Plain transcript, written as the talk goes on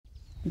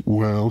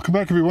Welcome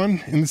back,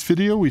 everyone. In this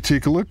video we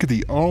take a look at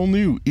the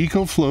all-new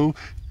EcoFlow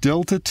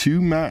Delta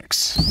 2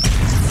 Max.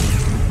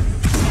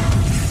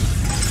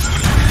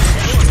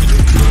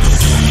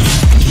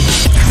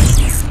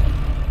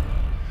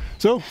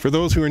 So for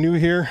those who are new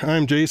here,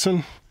 I'm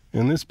Jason,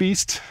 and this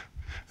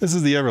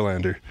is the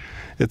Overlander.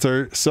 It's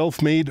our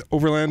self-made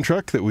overland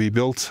truck that we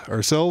built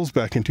ourselves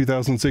back in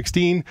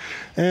 2016,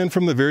 and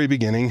from the very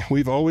beginning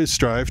we've always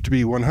strived to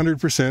be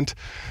 100%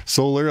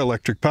 solar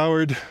electric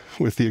powered,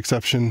 with the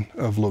exception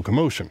of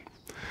locomotion.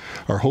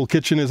 Our whole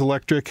kitchen is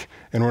electric,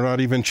 and we're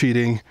not even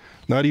cheating,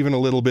 not even a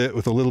little bit,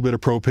 with a little bit of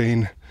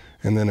propane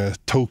and then a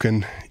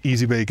token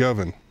easy bake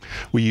oven.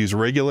 We use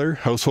regular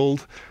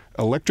household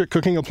electric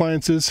cooking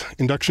appliances,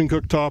 induction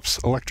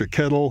cooktops, electric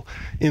kettle,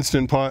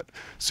 instant pot,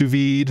 sous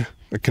vide,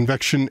 a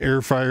convection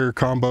air fryer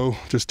combo,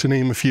 just to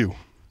name a few.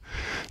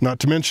 Not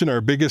to mention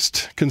our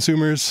biggest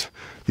consumers,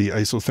 the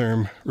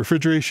isotherm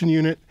refrigeration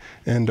unit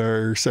and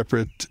our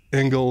separate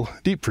angle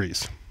deep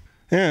freeze.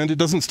 And it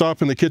doesn't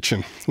stop in the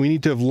kitchen. We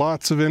need to have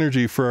lots of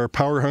energy for our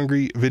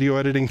power-hungry video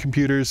editing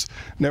computers,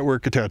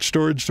 network attached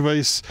storage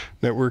device,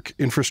 network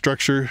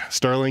infrastructure,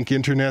 Starlink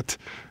internet,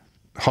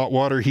 hot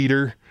water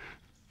heater,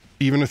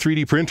 even a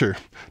 3D printer,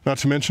 not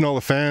to mention all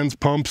the fans,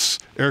 pumps,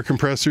 air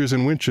compressors,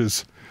 and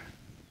winches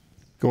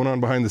going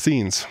on behind the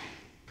scenes.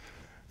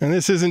 And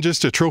this isn't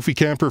just a trophy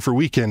camper for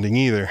weekending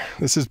either.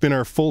 This has been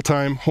our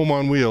full-time home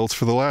on wheels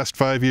for the last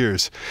 5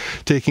 years,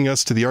 taking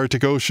us to the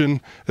Arctic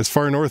Ocean, as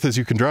far north as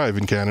you can drive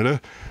in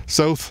Canada,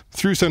 south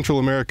through Central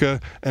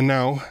America, and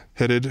now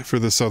headed for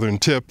the southern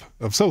tip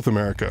of South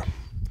America.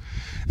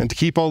 And to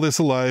keep all this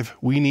alive,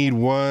 we need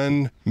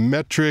 1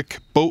 metric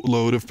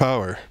boatload of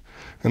power.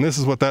 And this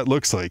is what that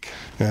looks like.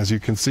 As you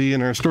can see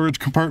in our storage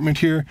compartment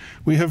here,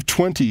 we have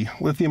 20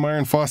 lithium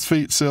iron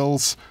phosphate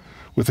cells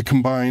with a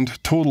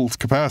combined total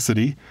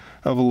capacity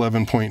of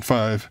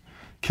 11.5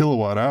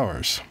 kilowatt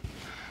hours.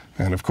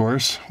 And of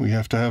course, we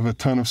have to have a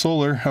ton of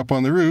solar up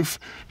on the roof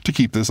to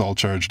keep this all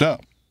charged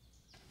up.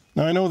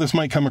 Now, I know this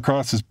might come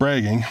across as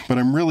bragging, but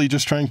I'm really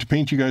just trying to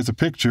paint you guys a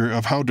picture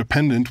of how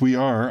dependent we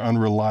are on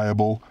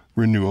reliable,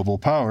 renewable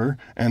power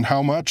and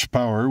how much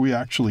power we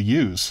actually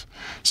use.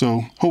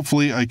 So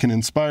hopefully I can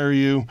inspire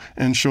you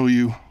and show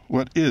you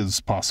what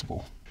is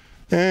possible.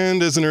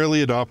 And as an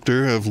early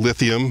adopter of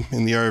lithium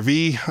in the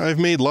RV, I've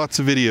made lots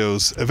of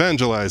videos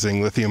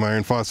evangelizing lithium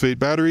iron phosphate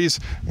batteries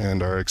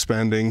and our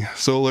expanding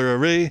solar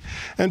array,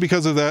 and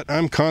because of that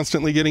I'm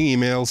constantly getting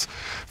emails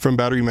from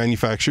battery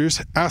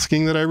manufacturers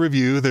asking that I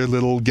review their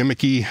little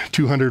gimmicky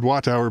 200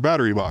 watt-hour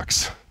battery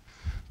box.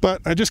 But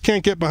I just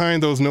can't get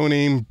behind those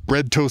no-name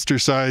bread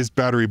toaster-sized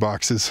battery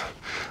boxes.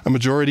 A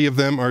majority of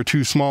them are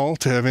too small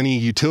to have any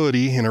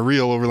utility in a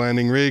real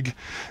overlanding rig,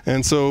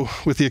 and so,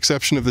 with the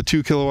exception of the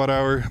 2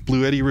 kilowatt-hour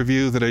Blue Eddy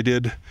review that I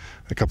did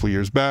a couple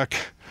years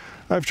back,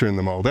 I've turned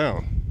them all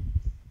down.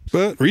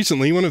 But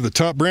recently, one of the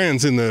top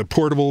brands in the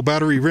portable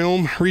battery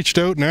realm reached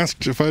out and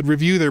asked if I'd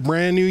review their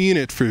brand new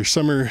unit for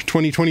summer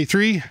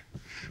 2023,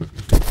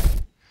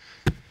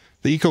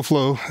 the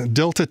EcoFlow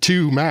Delta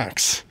 2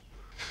 Max.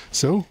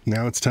 So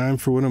now it's time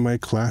for one of my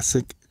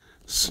classic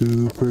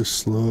super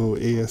slow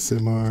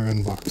ASMR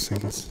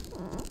unboxings.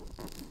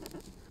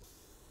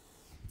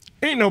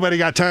 Ain't nobody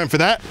got time for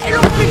that.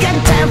 Ain't nobody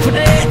got time for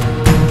that.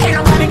 Ain't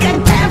nobody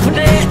got time for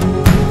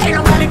that. Ain't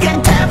nobody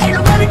got time. Ain't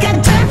nobody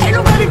got time. Ain't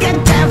nobody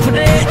got time for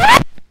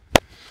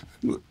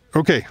that.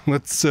 Okay,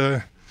 let's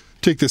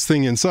take this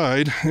thing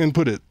inside and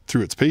put it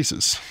through its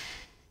paces.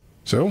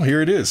 So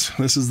here it is.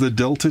 This is the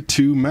Delta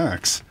 2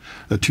 Max,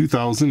 a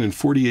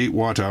 2048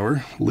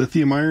 watt-hour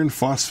lithium iron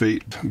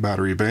phosphate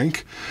battery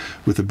bank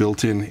with a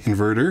built-in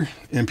inverter,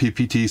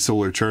 MPPT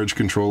solar charge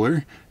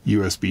controller,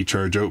 USB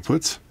charge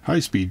outputs,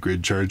 high-speed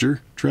grid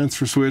charger,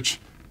 transfer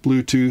switch,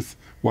 Bluetooth,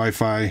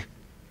 Wi-Fi,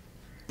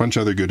 bunch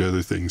of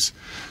other things.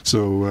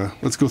 So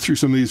let's go through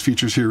some of these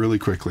features here really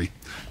quickly.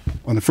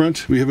 On the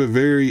front, we have a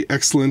very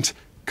excellent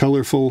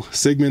colorful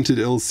segmented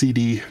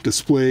LCD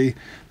display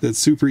that's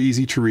super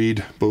easy to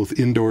read both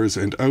indoors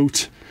and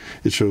out.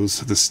 It shows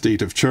the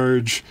state of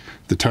charge,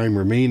 the time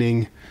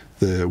remaining,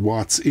 the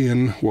watts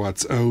in,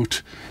 watts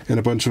out, and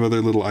a bunch of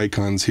other little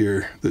icons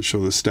here that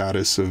show the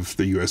status of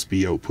the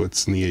USB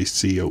outputs and the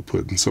AC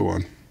output and so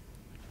on.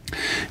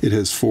 It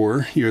has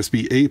 4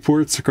 USB-A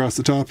ports across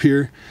the top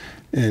here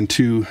and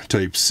 2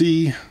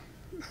 Type-C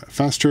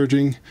fast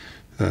charging,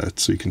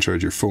 so you can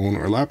charge your phone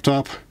or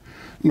laptop.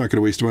 I'm not going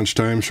to waste a bunch of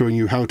time showing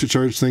you how to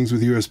charge things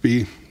with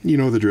USB. You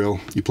know the drill.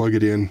 You plug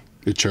it in,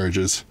 it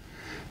charges.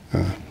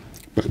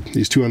 But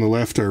these 2 on the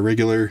left are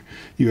regular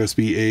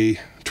USB-A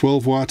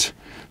 12 watt.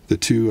 The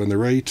 2 on the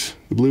right,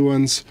 the blue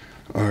ones,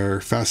 are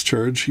fast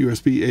charge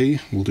USB-A.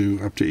 We'll do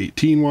up to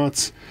 18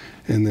 watts.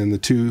 And then the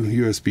 2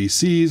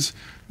 USB-Cs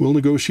will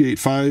negotiate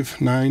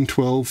 5, 9,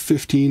 12,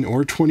 15,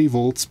 or 20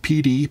 volts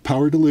PD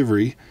power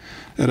delivery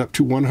at up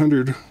to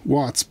 100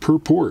 watts per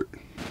port.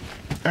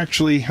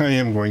 Actually, I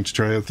am going to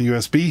try out the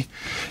USB.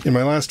 In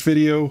my last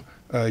video,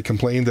 I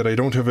complained that I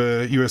don't have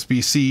a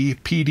USB-C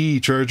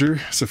PD charger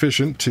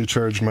sufficient to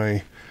charge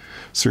my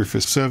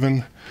Surface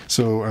 7,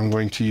 so I'm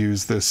going to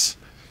use this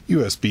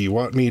USB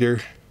watt meter,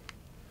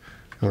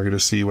 and we're going to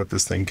see what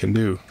this thing can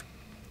do.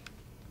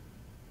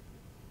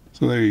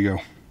 So there you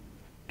go.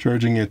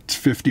 Charging at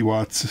 50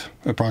 watts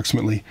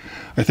approximately.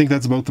 I think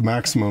that's about the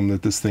maximum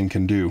that this thing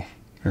can do.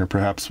 Or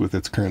perhaps with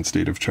its current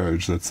state of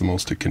charge, that's the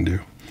most it can do.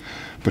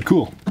 But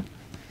cool.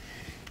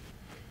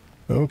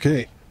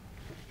 Okay.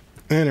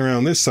 And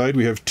around this side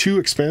we have 2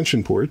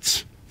 expansion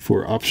ports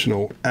for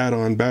optional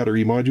add-on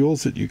battery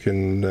modules that you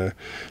can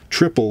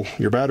triple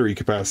your battery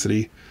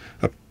capacity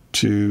up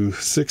to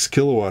 6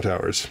 kilowatt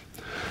hours.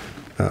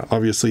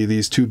 Obviously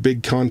these 2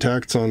 big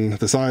contacts on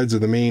the sides are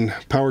the main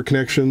power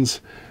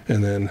connections,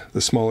 and then the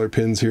smaller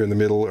pins here in the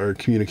middle are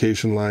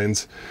communication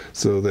lines,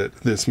 so that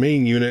this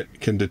main unit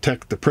can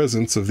detect the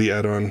presence of the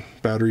add-on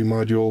battery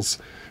modules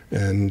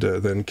and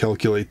then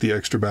calculate the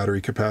extra battery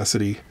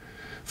capacity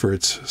for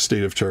its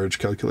state of charge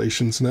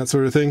calculations and that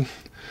sort of thing.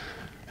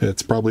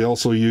 It's probably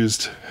also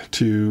used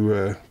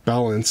to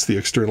balance the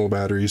external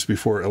batteries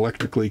before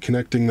electrically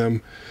connecting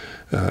them.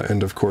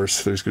 And of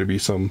course, there's going to be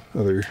some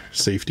other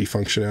safety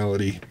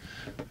functionality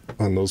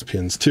on those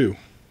pins too.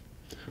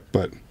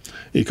 But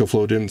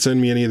EcoFlow didn't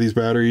send me any of these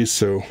batteries,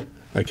 so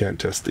I can't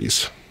test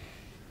these.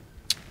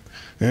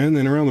 And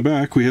then around the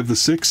back, we have the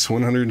 6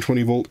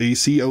 120 volt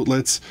AC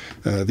outlets.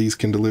 These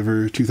can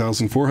deliver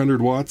 2,400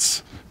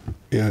 watts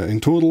in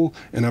total,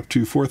 and up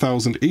to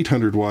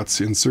 4,800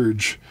 watts in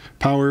surge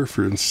power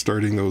for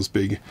starting those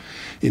big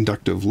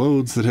inductive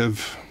loads that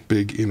have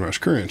big inrush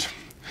current.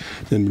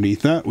 Then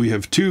beneath that we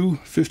have 2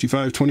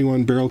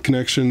 5521 barrel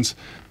connections.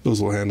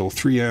 Those will handle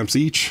 3 amps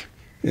each,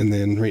 and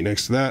then right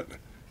next to that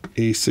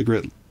a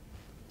cigarette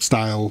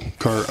style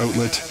car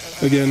outlet,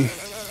 again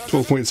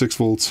 12.6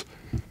 volts,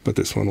 but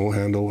this one will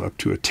handle up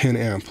to a 10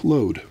 amp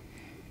load.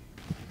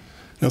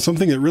 Now,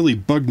 something that really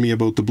bugged me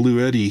about the Blue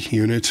Eddy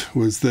unit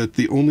was that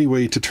the only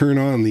way to turn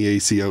on the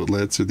AC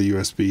outlets or the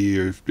USB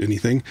or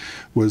anything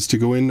was to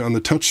go in on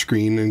the touch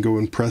screen and go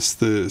and press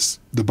the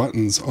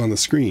buttons on the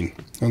screen,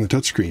 on the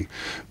touch screen.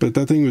 But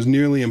that thing was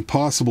nearly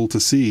impossible to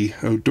see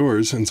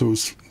outdoors, and so it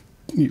was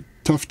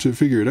tough to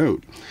figure it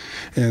out.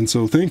 And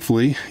so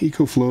thankfully,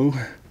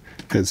 EcoFlow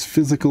has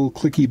physical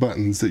clicky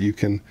buttons that you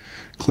can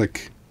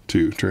click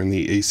to turn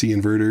the AC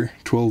inverter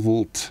 12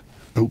 volt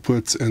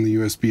outputs and the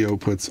USB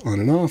outputs on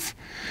and off,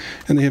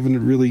 and they have a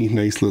really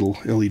nice little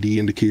LED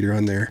indicator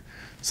on there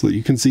so that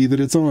you can see that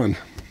it's on.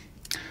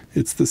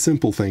 It's the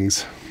simple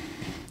things.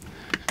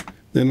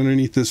 Then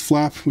underneath this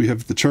flap we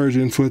have the charge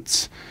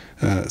inputs.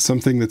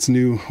 Something that's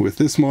new with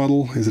this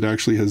model is it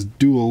actually has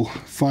dual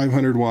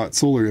 500 watt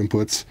solar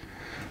inputs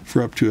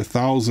for up to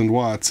 1,000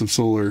 watts of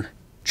solar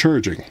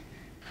charging.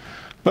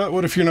 But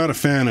what if you're not a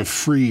fan of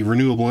free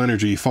renewable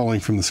energy falling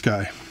from the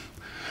sky?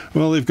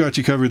 Well, they've got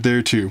you covered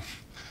there too.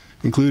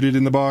 Included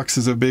in the box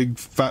is a big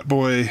fat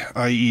boy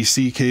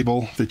IEC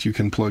cable that you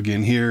can plug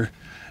in here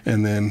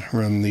and then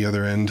run the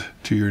other end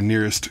to your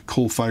nearest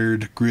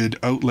coal-fired grid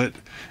outlet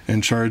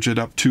and charge it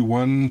up to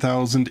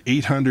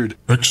 1,800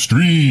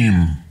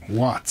 extreme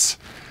watts.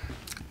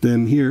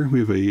 Then here we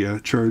have a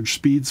charge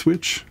speed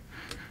switch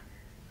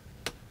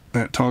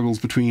that toggles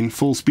between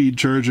full speed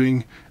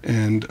charging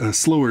and a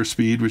slower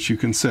speed, which you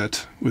can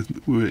set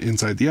with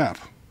inside the app.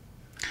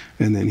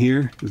 And then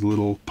here is a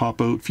little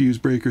pop-out fuse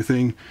breaker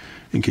thing.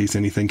 In case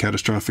anything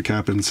catastrophic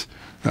happens,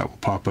 that will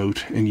pop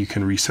out and you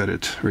can reset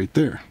it right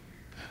there.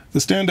 The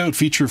standout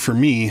feature for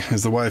me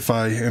is the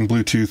Wi-Fi and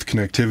Bluetooth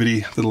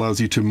connectivity that allows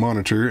you to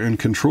monitor and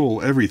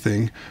control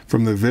everything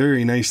from the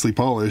very nicely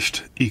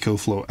polished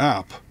EcoFlow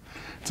app.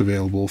 It's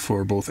available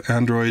for both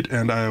Android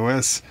and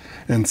iOS,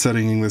 and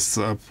setting this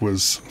up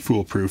was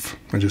foolproof.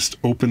 I just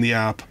opened the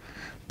app,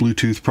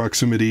 Bluetooth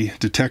proximity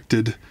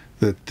detected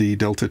that the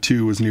Delta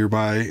 2 was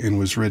nearby and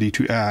was ready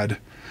to add.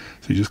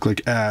 So you just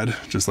click add,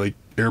 just like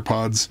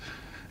AirPods,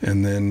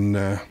 and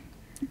then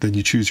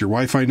you choose your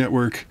Wi-Fi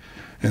network,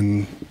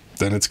 and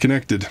then it's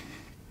connected.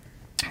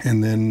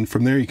 And then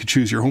from there you can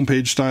choose your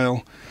homepage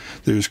style.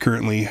 There's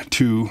currently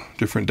 2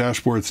 different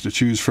dashboards to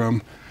choose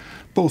from.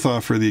 Both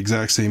offer the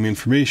exact same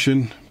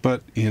information,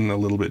 but in a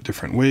little bit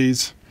different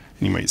ways.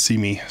 And you might see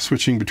me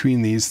switching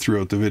between these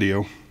throughout the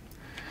video.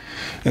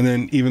 And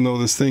then, even though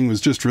this thing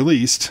was just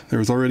released, there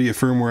was already a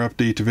firmware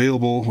update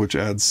available which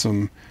adds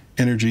some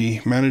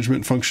energy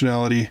management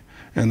functionality,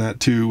 and that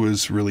too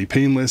was really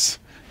painless.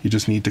 You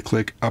just need to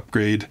click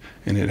upgrade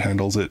and it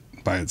handles it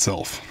by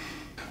itself.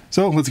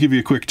 So let's give you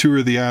a quick tour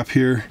of the app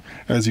here.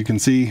 As you can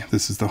see,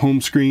 this is the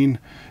home screen.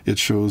 It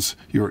shows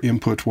your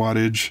input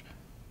wattage,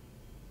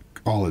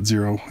 all at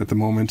 0 at the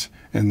moment,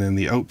 and then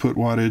the output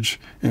wattage.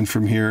 And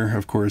from here,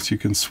 of course, you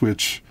can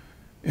switch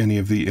any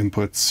of the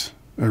inputs,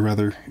 or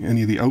rather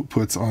any of the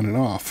outputs on and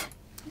off.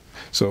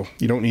 So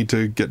you don't need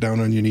to get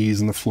down on your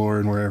knees on the floor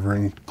and wherever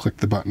and click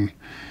the button.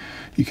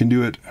 You can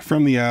do it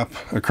from the app,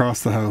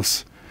 across the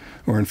house,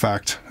 or in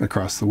fact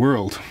across the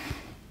world.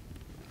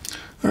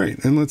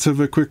 Alright, and let's have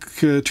a quick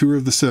tour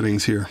of the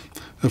settings here.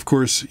 Of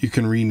course, you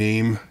can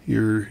rename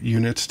your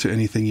unit to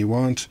anything you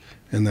want,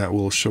 and that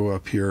will show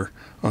up here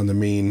on the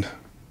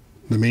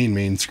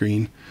main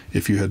screen.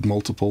 If you had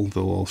multiple,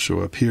 they'll all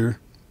show up here.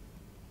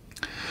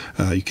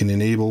 You can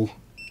enable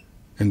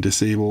and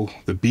disable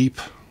the beep.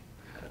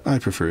 I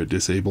prefer it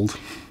disabled.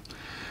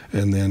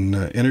 And then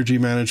energy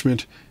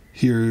management.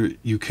 Here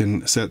you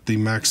can set the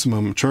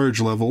maximum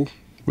charge level,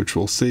 which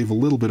will save a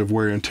little bit of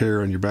wear and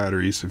tear on your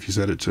batteries if you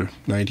set it to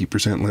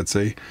 90%, let's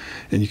say.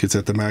 And you could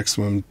set the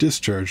maximum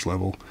discharge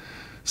level.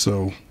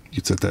 So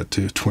you'd set that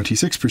to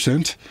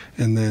 26%,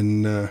 and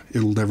then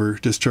it'll never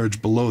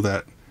discharge below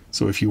that.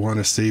 So if you want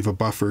to save a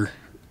buffer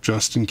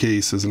just in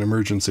case as an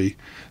emergency,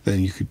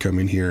 then you could come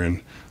in here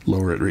and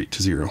lower it right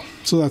to 0.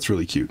 So that's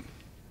really cute.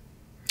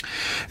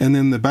 And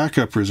then the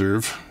backup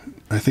reserve,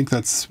 I think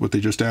that's what they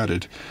just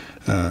added.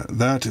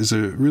 That is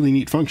a really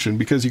neat function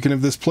because you can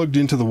have this plugged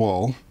into the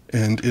wall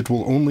and it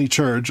will only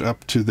charge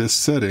up to this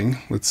setting,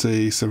 let's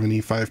say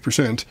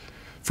 75%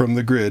 from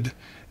the grid,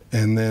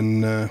 and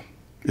then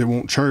it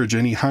won't charge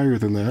any higher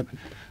than that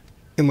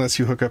unless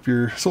you hook up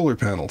your solar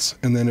panels,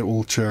 and then it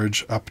will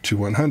charge up to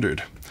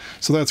 100.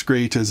 So that's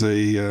great as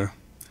a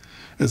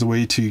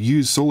way to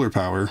use solar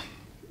power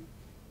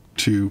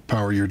to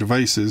power your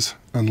devices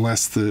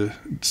unless the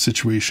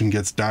situation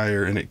gets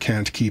dire and it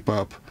can't keep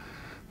up.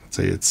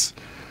 Let's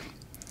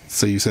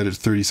say you set it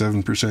to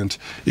 37%,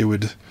 it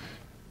would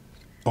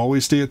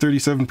always stay at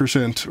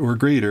 37% or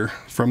greater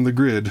from the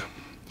grid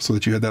so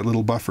that you had that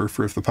little buffer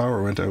for if the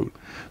power went out.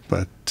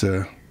 But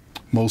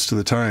most of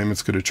the time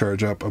it's going to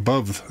charge up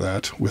above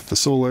that with the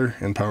solar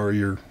and power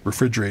your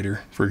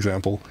refrigerator, for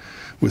example,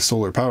 with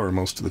solar power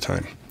most of the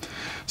time.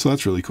 So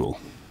that's really cool.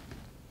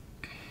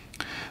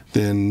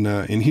 Then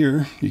in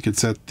here you could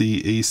set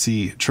the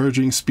AC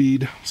charging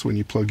speed. So when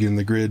you plug in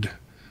the grid,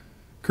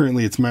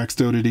 currently it's maxed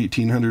out at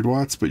 1800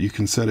 watts, but you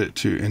can set it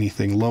to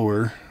anything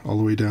lower, all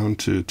the way down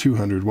to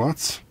 200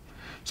 watts.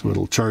 So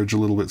it'll charge a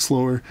little bit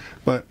slower,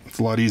 but it's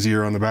a lot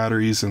easier on the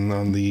batteries and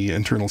on the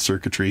internal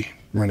circuitry,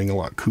 running a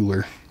lot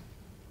cooler.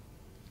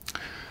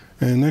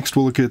 And next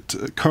we'll look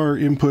at car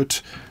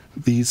input.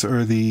 These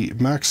are the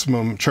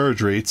maximum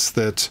charge rates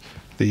that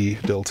the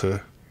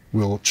Delta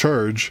will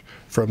charge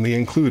from the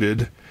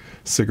included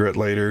cigarette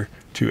lighter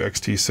to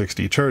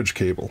XT60 charge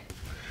cable.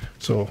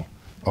 So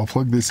I'll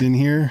plug this in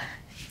here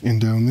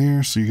and down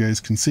there so you guys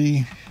can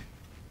see.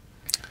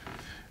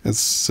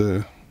 As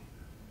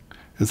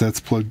that's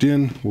plugged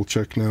in, we'll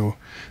check now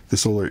the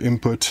solar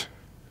input.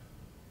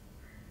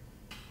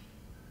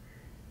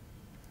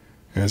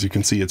 As you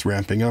can see, it's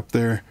ramping up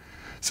there.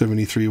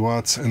 73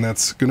 watts, and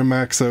that's going to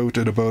max out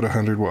at about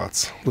 100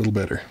 watts, a little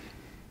better.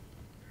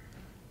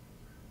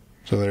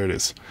 So there it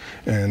is.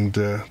 And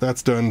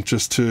that's done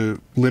just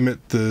to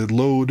limit the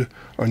load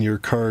on your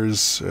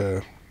car's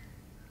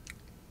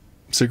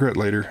cigarette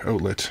lighter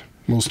outlet.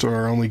 Most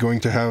are only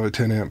going to have a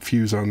 10 amp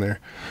fuse on there.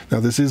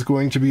 Now this is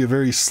going to be a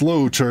very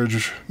slow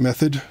charge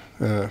method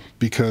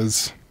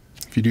because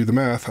if you do the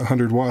math,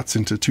 100 watts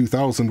into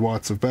 2000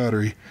 watts of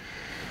battery,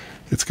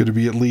 it's going to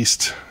be at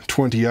least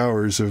 20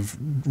 hours of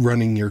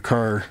running your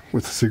car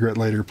with a cigarette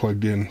lighter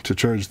plugged in to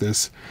charge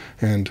this,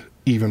 and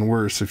even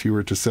worse if you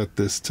were to set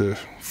this to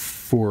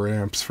 4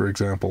 amps, for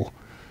example.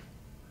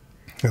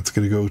 That's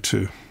going to go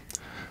to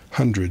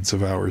hundreds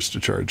of hours to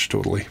charge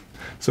totally.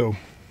 So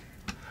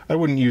I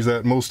wouldn't use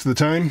that most of the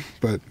time,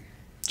 but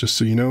just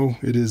so you know,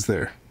 it is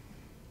there.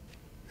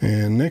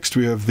 And next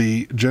we have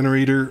the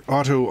generator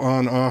auto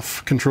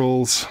on-off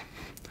controls.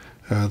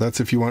 That's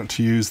if you want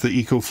to use the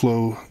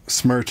EcoFlow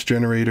smart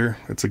generator.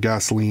 It's a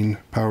gasoline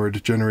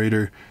powered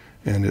generator,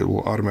 and it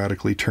will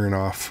automatically turn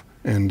off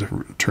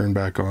and turn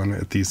back on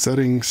at these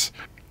settings.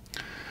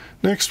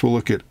 Next we'll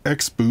look at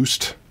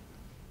X-Boost.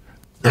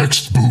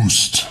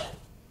 X-Boost.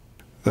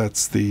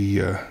 That's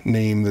the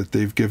name that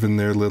they've given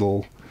their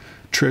little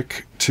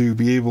trick to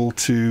be able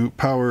to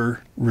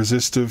power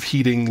resistive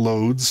heating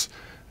loads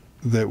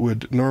that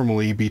would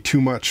normally be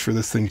too much for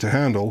this thing to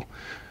handle.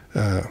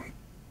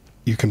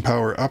 You can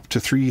power up to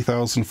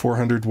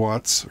 3,400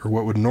 watts, or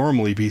what would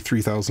normally be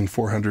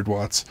 3,400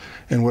 watts.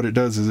 And what it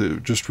does is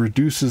it just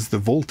reduces the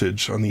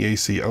voltage on the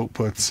AC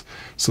outputs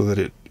so that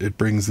it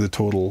brings the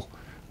total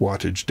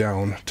wattage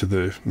down to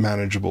the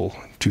manageable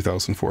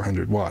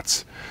 2,400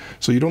 watts.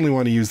 So you'd only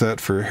want to use that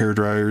for hair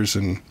dryers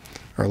and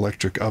our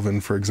electric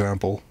oven, for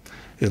example.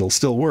 It'll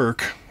still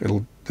work.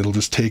 It'll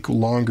just take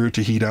longer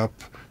to heat up,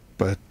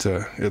 but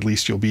at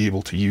least you'll be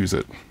able to use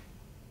it.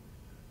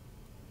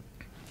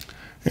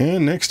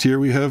 And next here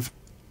we have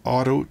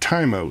auto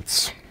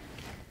timeouts.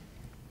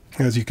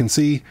 As you can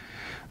see,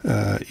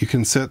 you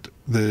can set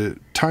the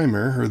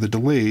timer or the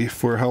delay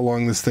for how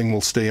long this thing will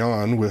stay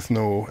on with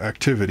no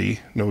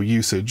activity, no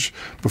usage,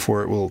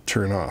 before it will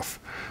turn off.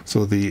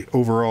 So the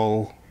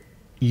overall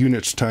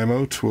unit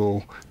timeout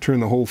will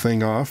turn the whole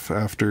thing off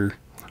after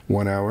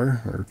 1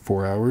 hour or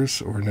 4 hours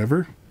or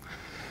never.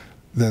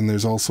 Then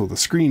there's also the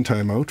screen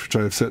timeout, which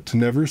I've set to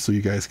never so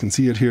you guys can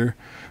see it here,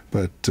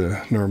 but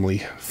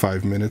normally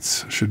 5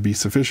 minutes should be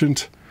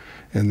sufficient.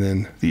 And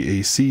then the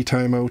AC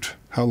timeout,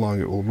 how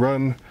long it will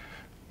run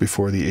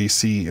before the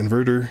AC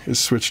inverter is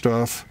switched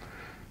off.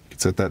 You can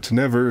set that to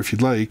never if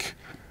you'd like.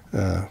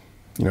 You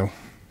know,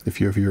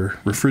 if you have your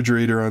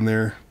refrigerator on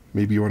there,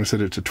 maybe you want to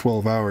set it to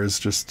 12 hours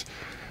just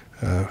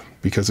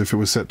because if it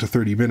was set to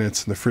 30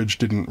 minutes and the fridge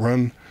didn't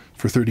run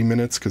for 30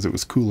 minutes because it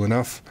was cool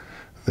enough,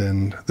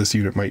 then this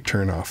unit might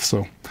turn off.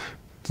 So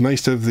it's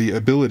nice to have the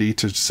ability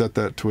to set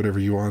that to whatever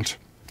you want.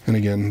 And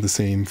again, the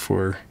same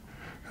for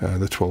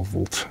the 12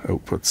 volt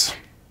outputs.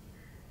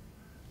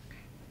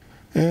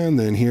 And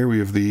then here we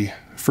have the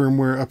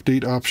firmware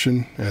update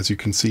option. As you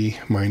can see,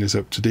 mine is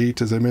up to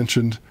date, as I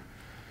mentioned.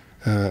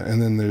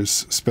 And then there's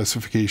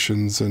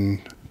specifications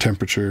and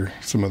temperature,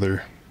 some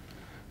other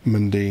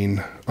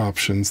mundane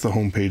options, the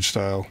homepage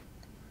style,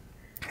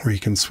 where you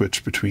can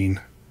switch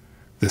between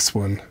this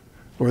one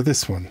or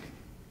this one.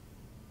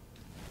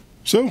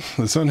 So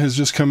the sun has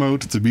just come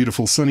out. It's a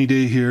beautiful sunny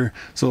day here,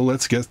 so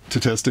let's get to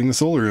testing the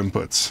solar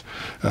inputs.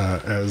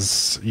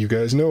 As you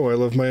guys know, I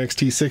love my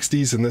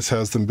XT60s, and this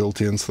has them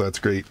built in, so that's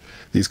great.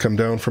 These come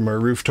down from our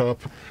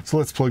rooftop, so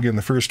let's plug in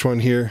the first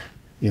one here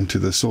into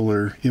the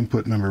solar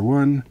input number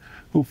 1.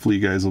 Hopefully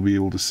you guys will be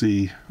able to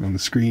see on the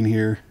screen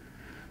here.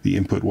 The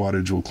input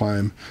wattage will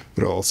climb,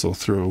 but I'll also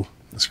throw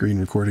the screen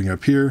recording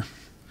up here.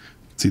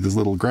 See this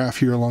little graph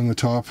here along the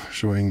top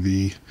showing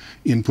the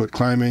input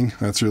climbing.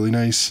 That's really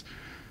nice.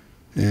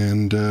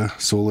 And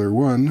solar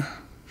 1,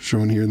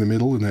 shown here in the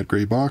middle in that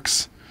gray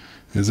box,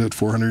 is at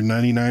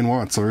 499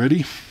 watts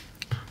already.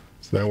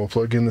 So now we'll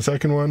plug in the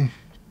second one.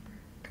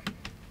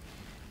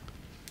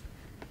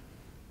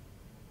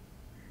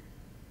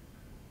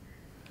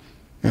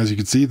 As you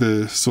can see,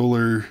 the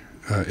solar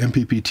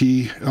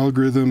MPPT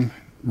algorithm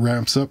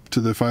ramps up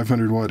to the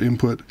 500 watt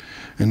input,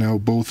 and now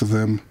both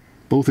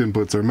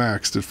inputs are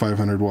maxed at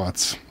 500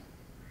 watts,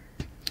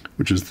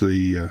 which is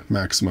the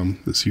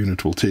maximum this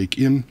unit will take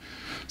in.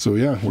 So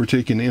yeah, we're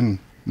taking in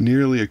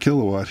nearly a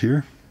kilowatt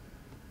here.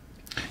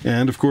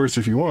 And of course,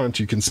 if you want,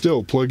 you can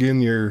still plug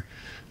in your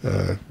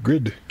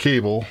grid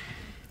cable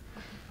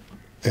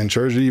and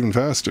charge it even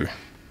faster.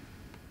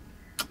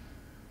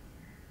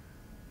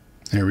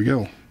 There we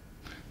go.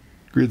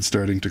 Grid's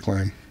starting to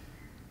climb.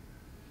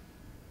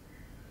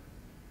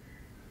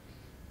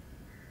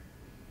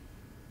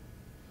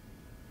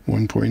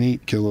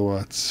 1.8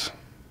 kilowatts.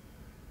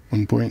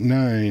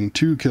 1.9,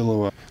 2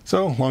 kilowatts.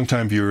 So,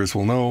 longtime viewers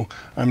will know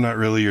I'm not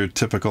really your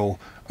typical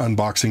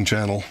unboxing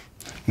channel.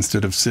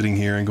 Instead of sitting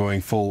here and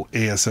going full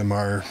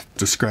ASMR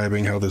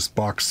describing how this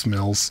box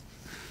smells,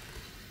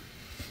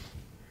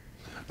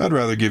 I'd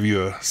rather give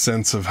you a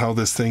sense of how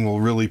this thing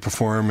will really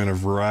perform in a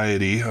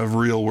variety of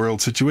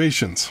real-world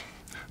situations.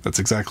 That's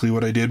exactly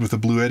what I did with the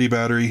Bluetti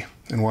battery,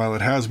 and while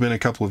it has been a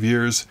couple of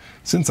years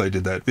since I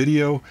did that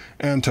video,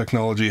 and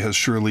technology has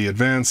surely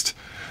advanced,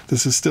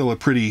 this is still a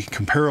pretty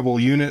comparable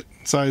unit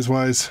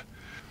size-wise.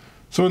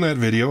 So in that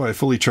video, I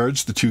fully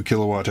charged the 2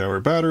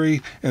 kilowatt-hour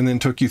battery, and then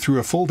took you through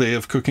a full day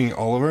of cooking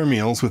all of our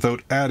meals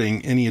without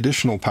adding any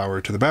additional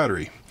power to the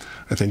battery.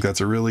 I think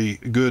that's a really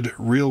good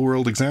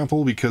real-world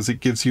example because it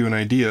gives you an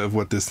idea of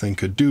what this thing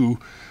could do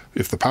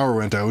if the power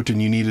went out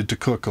and you needed to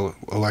cook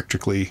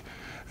electrically.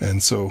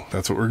 And so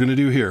that's what we're going to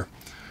do here.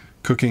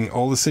 Cooking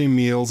all the same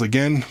meals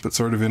again, but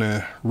sort of in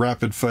a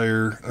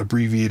rapid-fire,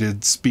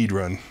 abbreviated speed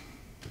run.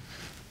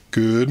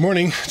 Good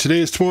morning. Today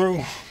is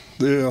tomorrow.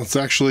 It's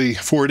actually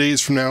 4 days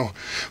from now,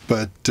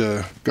 but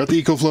got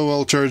the EcoFlow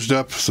all charged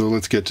up, so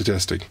let's get to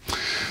testing.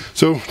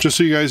 So just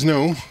so you guys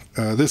know,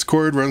 this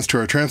cord runs to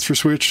our transfer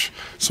switch,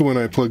 so when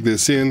I plug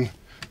this in,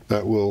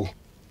 that will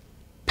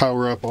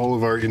power up all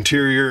of our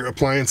interior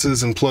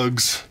appliances and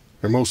plugs,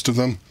 or most of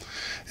them.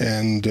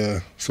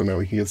 And so now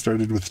we can get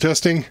started with the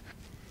testing.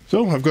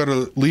 So I've got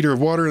a liter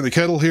of water in the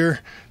kettle here.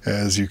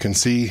 As you can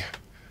see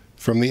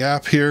from the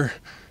app here,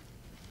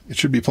 it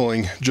should be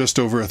pulling just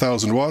over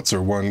 1,000 watts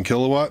or 1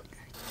 kilowatt.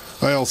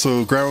 I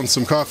also ground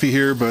some coffee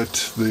here,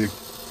 but the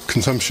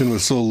consumption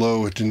was so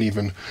low it didn't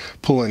even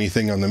pull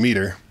anything on the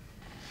meter.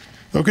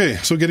 Okay,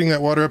 so getting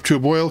that water up to a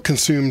boil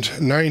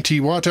consumed 90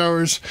 watt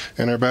hours,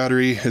 and our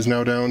battery is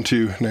now down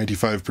to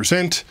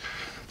 95%.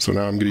 So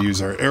now I'm going to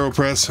use our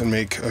AeroPress and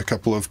make a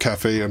couple of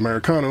Cafe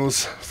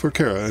Americanos for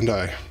Kara and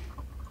I.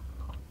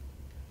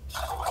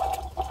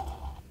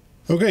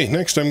 Okay,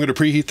 next I'm going to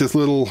preheat this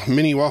little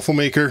mini waffle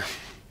maker.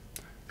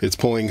 It's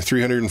pulling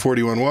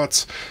 341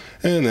 watts,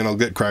 and then I'll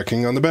get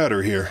cracking on the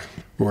batter here.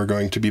 We're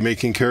going to be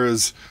making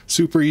Kara's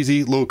super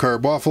easy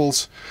low-carb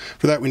waffles.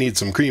 For that we need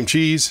some cream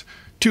cheese,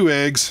 2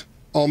 eggs,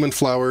 almond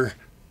flour,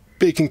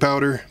 baking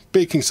powder,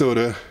 baking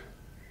soda,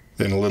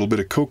 then a little bit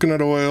of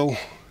coconut oil.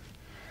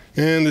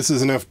 And this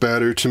is enough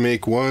batter to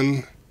make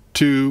 1,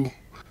 2,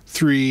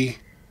 3,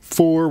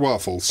 4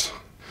 waffles.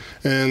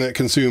 And that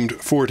consumed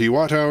 40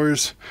 watt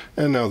hours,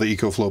 and now the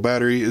EcoFlow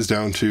battery is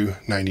down to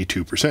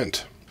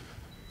 92%.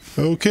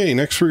 Okay,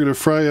 next we're going to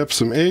fry up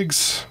some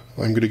eggs.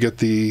 I'm going to get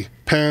the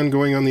pan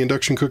going on the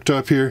induction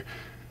cooktop here.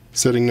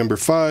 Setting number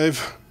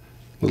 5,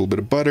 a little bit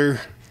of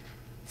butter,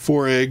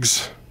 4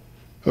 eggs.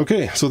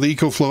 Okay, so the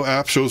EcoFlow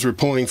app shows we're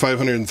pulling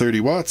 530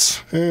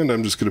 watts, and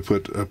I'm just going to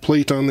put a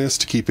plate on this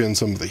to keep in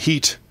some of the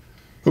heat.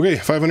 Okay,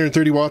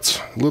 530 watts,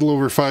 a little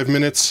over 5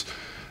 minutes.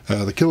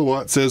 The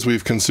kilowatt says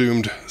we've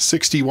consumed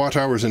 60 watt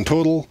hours in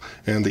total,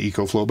 and the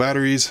EcoFlow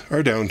batteries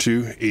are down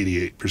to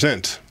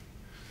 88%.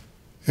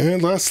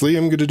 And lastly,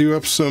 I'm going to do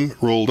up some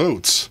rolled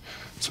oats.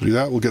 So to do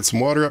that, we'll get some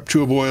water up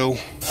to a boil.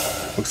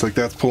 Looks like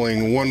that's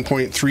pulling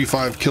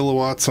 1.35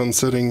 kilowatts on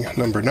setting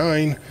number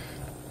 9.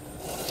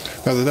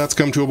 Now that that's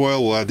come to a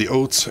boil, we'll add the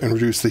oats and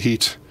reduce the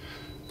heat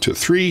to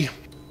 3.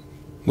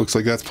 Looks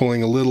like that's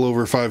pulling a little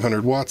over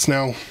 500 watts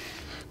now.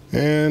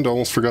 And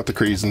almost forgot the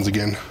craisins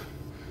again.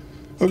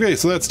 Okay,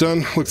 so that's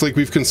done. Looks like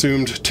we've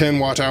consumed 10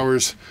 watt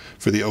hours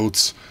for the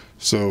oats.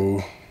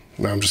 So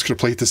now I'm just going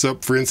to plate this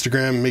up for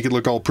Instagram, make it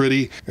look all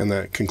pretty, and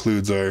that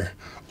concludes our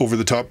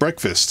over-the-top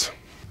breakfast.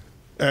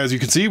 As you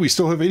can see, we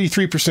still have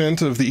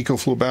 83% of the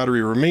EcoFlow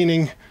battery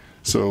remaining,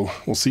 so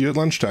we'll see you at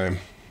lunchtime.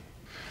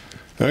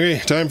 Okay,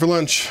 time for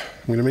lunch.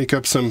 I'm going to make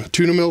up some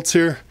tuna melts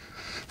here.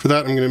 For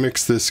that, I'm going to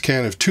mix this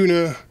can of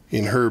tuna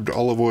in herbed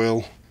olive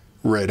oil,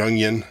 red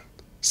onion,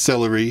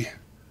 celery,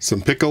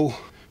 some pickle,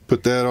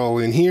 put that all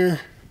in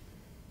here,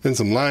 then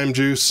some lime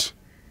juice,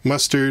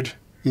 mustard,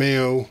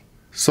 mayo,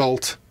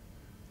 salt,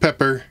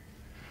 pepper,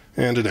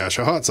 and a dash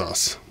of hot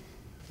sauce.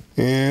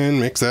 And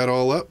mix that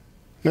all up.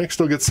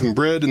 Next, I'll get some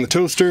bread in the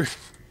toaster.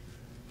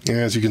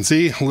 As you can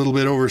see, a little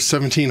bit over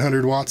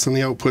 1700 watts on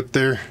the output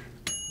there.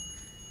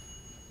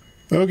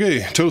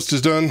 Okay, toast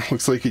is done.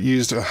 Looks like it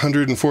used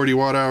 140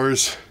 watt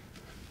hours.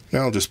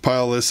 Now I'll just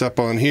pile this up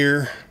on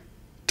here,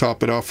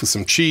 top it off with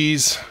some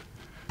cheese,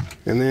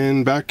 and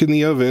then back in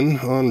the oven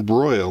on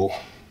broil.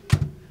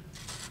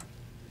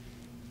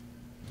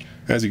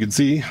 As you can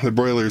see, the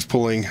broiler is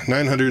pulling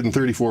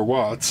 934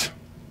 watts.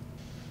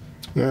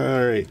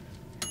 Alright,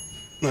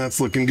 that's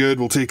looking good.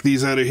 We'll take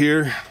these out of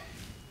here.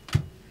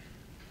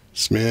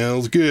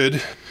 Smells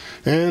good.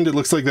 And it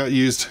looks like that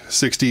used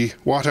 60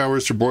 watt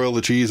hours to broil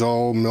the cheese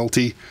all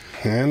melty.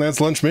 And that's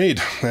lunch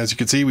made. As you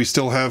can see, we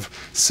still have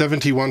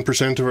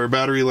 71% of our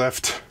battery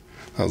left.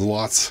 That was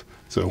lots.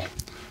 So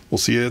we'll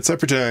see you at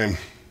supper time.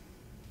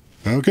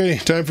 Okay,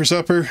 time for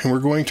supper, and we're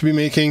going to be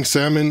making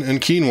salmon and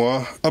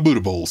quinoa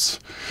abuta bowls.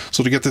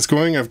 So to get this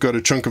going, I've got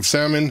a chunk of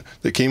salmon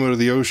that came out of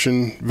the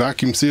ocean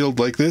vacuum sealed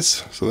like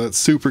this. So that's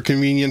super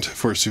convenient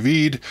for sous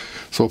vide.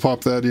 So I'll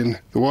pop that in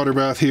the water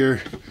bath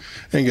here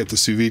and get the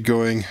sous vide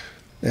going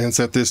and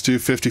set this to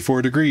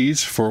 54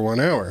 degrees for 1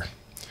 hour.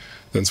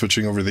 Then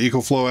switching over to the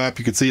EcoFlow app,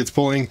 you can see it's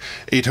pulling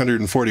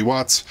 840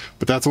 watts,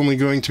 but that's only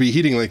going to be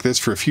heating like this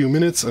for a few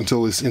minutes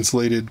until this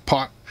insulated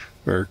pot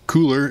or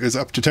cooler is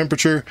up to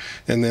temperature,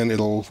 and then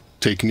it'll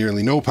take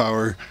nearly no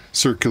power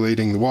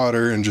circulating the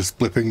water and just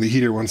blipping the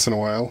heater once in a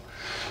while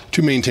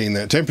to maintain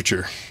that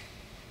temperature.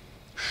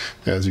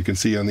 As you can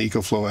see on the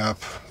EcoFlow app,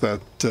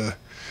 that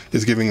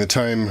is giving the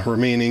time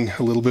remaining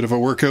a little bit of a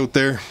workout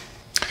there.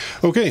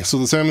 Okay, so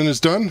the salmon is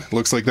done.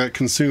 Looks like that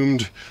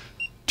consumed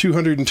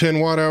 210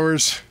 watt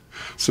hours.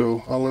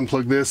 So I'll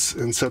unplug this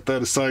and set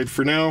that aside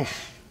for now.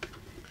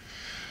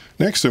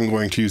 Next, I'm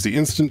going to use the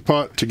Instant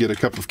Pot to get a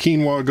cup of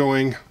quinoa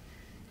going.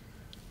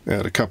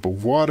 Add a cup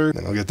of water,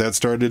 and I'll get that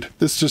started.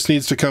 This just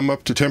needs to come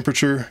up to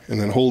temperature and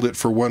then hold it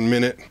for 1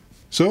 minute.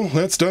 So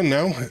that's done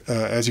now.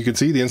 As you can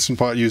see, the Instant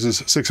Pot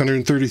uses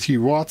 633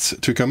 watts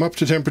to come up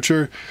to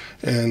temperature,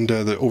 and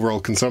the overall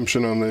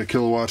consumption on the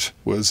kilowatt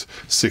was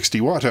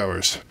 60 watt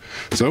hours.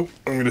 So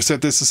I'm going to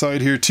set this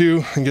aside here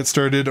too and get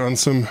started on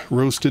some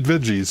roasted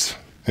veggies.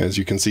 As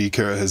you can see,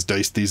 Kara has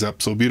diced these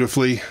up so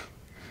beautifully.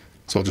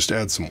 So I'll just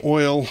add some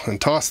oil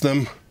and toss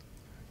them,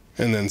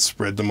 and then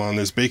spread them on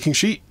this baking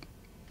sheet.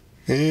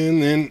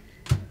 And then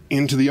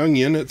into the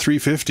onion at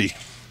 350.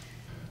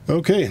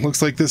 Okay,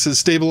 looks like this is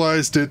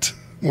stabilized at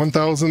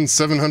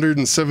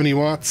 1,770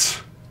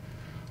 watts.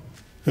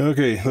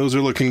 Okay, those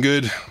are looking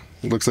good.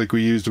 It looks like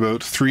we used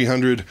about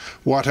 300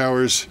 watt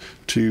hours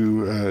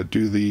to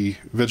do the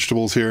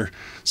vegetables here.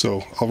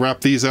 So I'll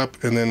wrap these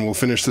up, and then we'll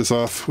finish this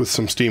off with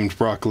some steamed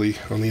broccoli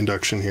on the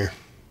induction here.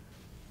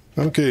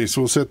 Okay,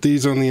 so we'll set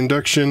these on the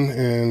induction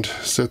and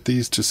set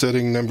these to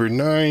setting number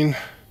 9.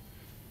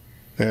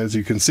 As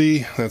you can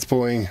see, that's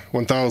pulling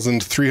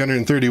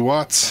 1,330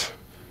 watts.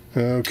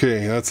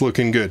 Okay, that's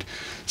looking good.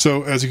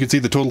 So as you can see,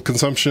 the total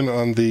consumption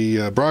on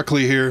the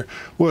broccoli here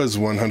was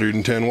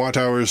 110 watt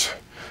hours.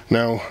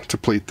 Now to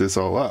plate this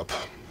all up,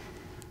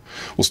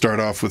 we'll start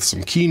off with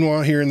some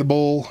quinoa here in the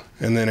bowl,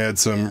 and then add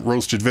some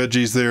roasted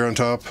veggies there on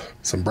top,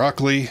 some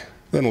broccoli.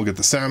 Then we'll get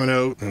the salmon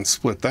out and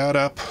split that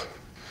up.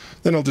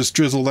 Then I'll just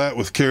drizzle that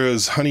with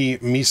Kara's honey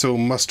miso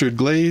mustard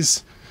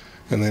glaze,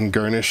 and then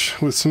garnish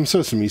with some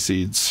sesame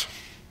seeds.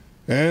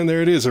 And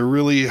there it is, a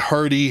really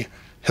hearty,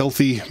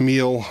 healthy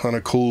meal on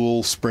a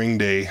cool spring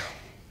day.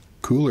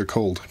 Cool or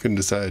cold? Couldn't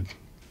decide.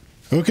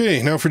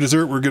 Okay, now for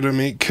dessert, we're going to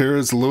make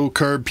Kara's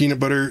low-carb peanut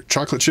butter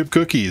chocolate chip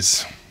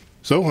cookies.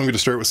 So I'm going to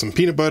start with some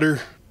peanut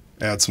butter,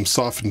 add some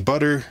softened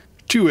butter,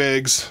 2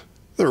 eggs,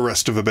 the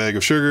rest of a bag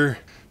of sugar,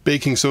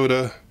 baking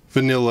soda,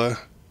 vanilla,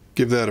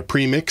 give that a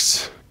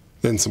pre-mix,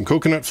 then some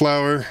coconut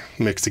flour,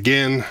 mix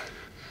again,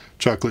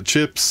 chocolate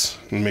chips,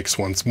 and mix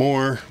once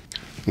more.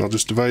 And I'll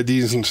just divide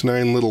these into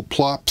 9 little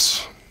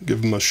plops,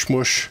 give them a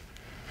smush.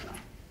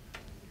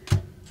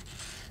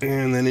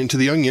 And then into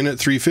the onion at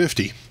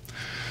 350.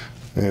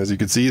 As you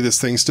can see, this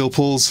thing still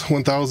pulls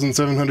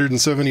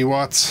 1,770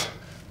 watts.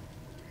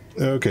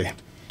 Okay.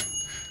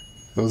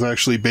 Those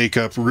actually bake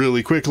up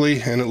really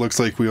quickly, and it looks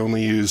like we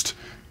only used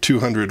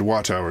 200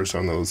 watt hours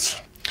on those.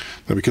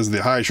 Now, because of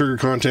the high sugar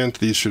content,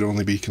 these should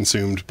only be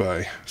consumed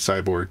by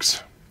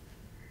cyborgs.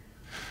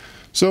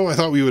 So I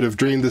thought we would have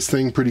drained this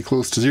thing pretty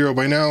close to zero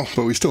by now,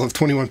 but we still have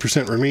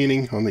 21%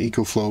 remaining on the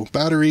EcoFlow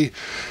battery.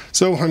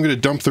 So I'm going to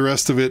dump the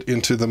rest of it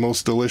into the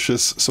most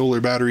delicious solar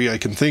battery I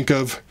can think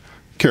of,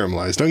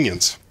 caramelized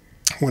onions.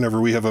 Whenever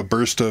we have a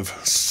burst of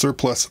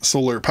surplus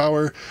solar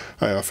power,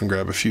 I often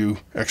grab a few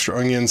extra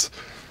onions,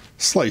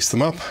 slice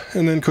them up,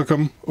 and then cook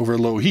them over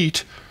low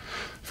heat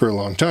for a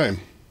long time.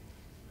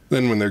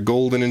 Then when they're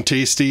golden and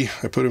tasty,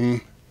 I put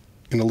them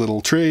in a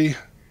little tray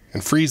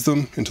and freeze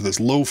them into this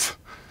loaf.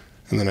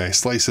 And then I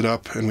slice it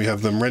up and we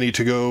have them ready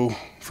to go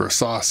for a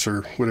sauce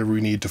or whatever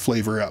we need to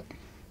flavor up.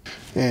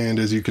 And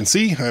as you can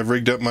see, I've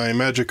rigged up my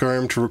magic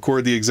arm to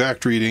record the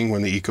exact reading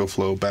when the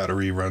EcoFlow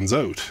battery runs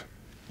out.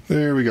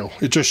 There we go,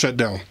 it just shut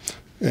down.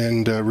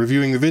 And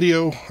reviewing the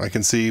video, I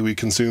can see we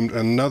consumed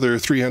another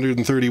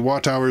 330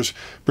 watt hours,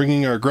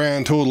 bringing our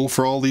grand total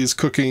for all these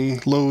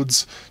cooking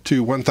loads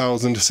to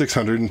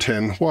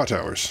 1,610 watt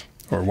hours,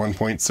 or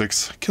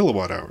 1.6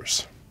 kilowatt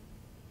hours.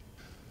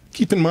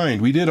 Keep in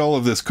mind, we did all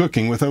of this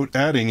cooking without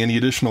adding any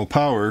additional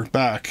power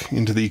back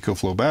into the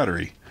EcoFlow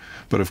battery.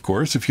 But of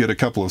course, if you had a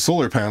couple of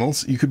solar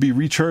panels, you could be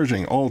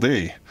recharging all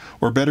day,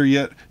 or better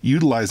yet,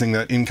 utilizing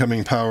that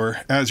incoming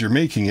power as you're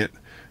making it,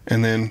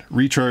 and then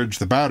recharge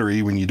the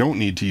battery when you don't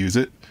need to use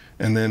it,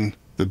 and then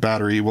the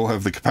battery will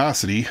have the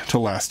capacity to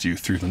last you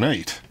through the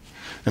night.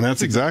 And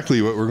that's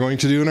exactly what we're going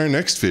to do in our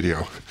next video.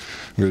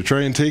 I'm going to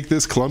try and take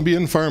this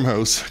Colombian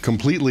farmhouse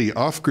completely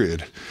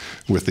off-grid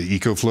with the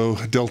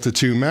EcoFlow Delta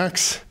 2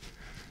 Max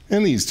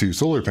and these two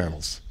solar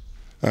panels.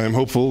 I'm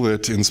hopeful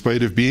that in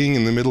spite of being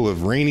in the middle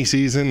of rainy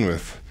season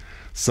with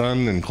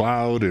sun and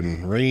cloud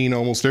and rain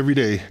almost every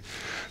day,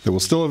 that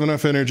we'll still have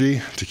enough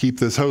energy to keep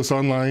this house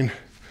online,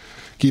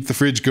 keep the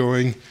fridge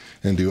going,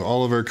 and do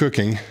all of our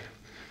cooking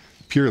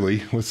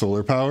purely with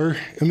solar power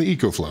and the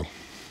EcoFlow.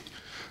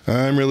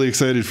 I'm really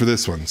excited for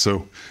this one,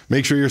 so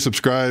make sure you're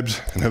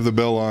subscribed and have the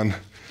bell on.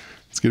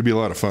 It's going to be a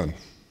lot of fun.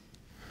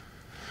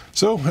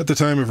 So, at the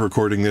time of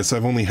recording this,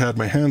 I've only had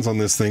my hands on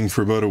this thing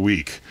for about a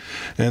week.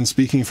 And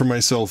speaking for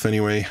myself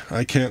anyway,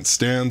 I can't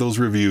stand those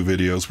review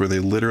videos where they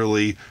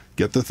literally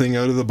get the thing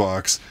out of the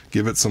box,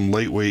 give it some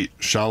lightweight,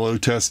 shallow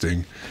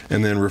testing,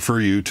 and then refer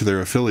you to their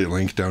affiliate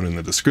link down in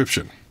the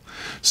description.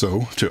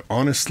 So, to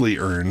honestly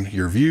earn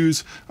your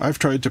views, I've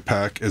tried to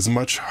pack as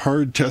much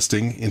hard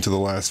testing into the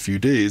last few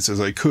days as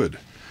I could.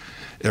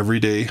 Every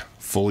day,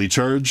 fully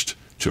charged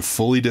to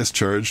fully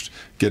discharged,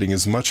 getting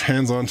as much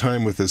hands-on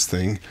time with this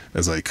thing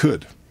as I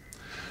could.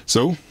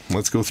 So,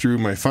 let's go through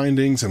my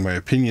findings and my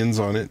opinions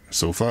on it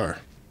so far.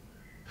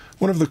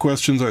 One of the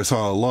questions I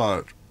saw a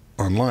lot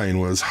online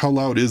was, how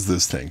loud is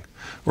this thing?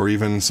 Or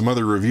even some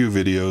other review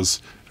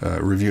videos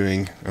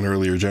reviewing an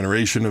earlier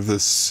generation of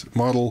this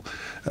model,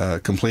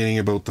 complaining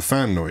about the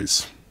fan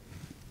noise.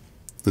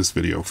 This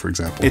video, for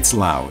example. It's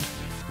loud.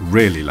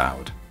 Really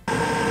loud.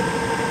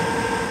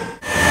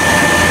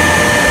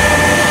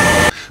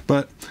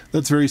 But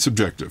that's very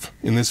subjective.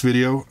 In this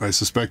video, I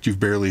suspect you've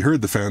barely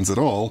heard the fans at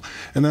all,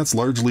 and that's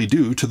largely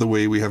due to the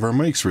way we have our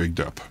mics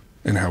rigged up,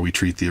 and how we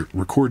treat the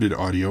recorded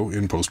audio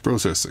in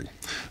post-processing.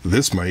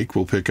 This mic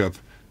will pick up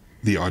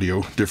the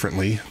audio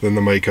differently than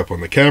the mic up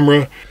on the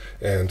camera,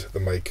 and the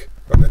mic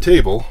on the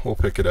table will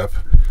pick it up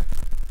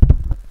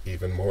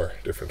even more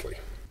differently.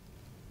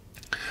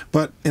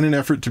 But in an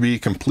effort to be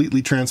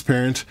completely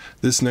transparent,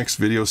 this next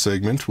video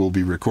segment will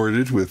be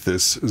recorded with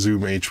this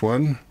Zoom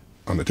H1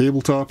 on the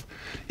tabletop,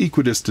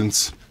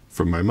 equidistance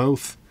from my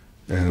mouth,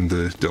 and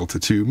the Delta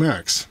 2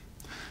 Max.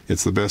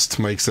 It's the best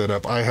mic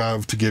setup I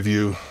have to give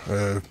you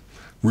a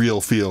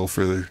real feel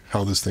for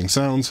how this thing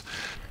sounds.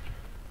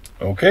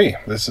 Okay,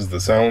 this is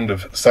the sound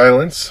of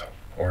silence,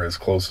 or as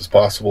close as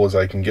possible as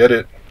I can get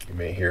it. You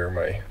may hear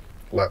my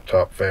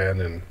laptop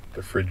fan and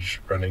the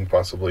fridge running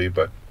possibly,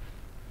 but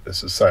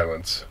this is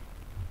silence.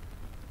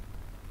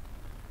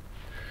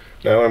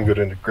 Now I'm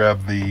going to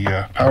grab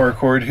the power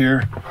cord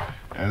here.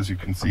 As you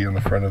can see on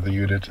the front of the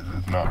unit, it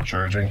is not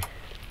charging.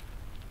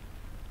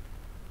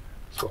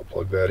 So I'll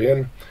plug that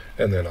in,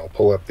 and then I'll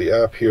pull up the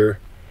app here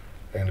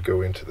and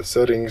go into the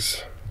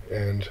settings,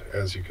 and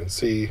as you can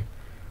see,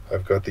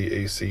 I've got the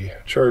AC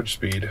charge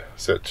speed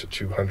set to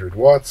 200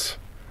 watts.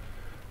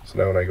 So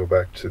now when I go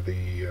back to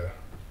the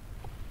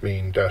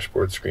main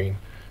dashboard screen,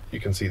 you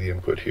can see the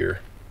input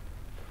here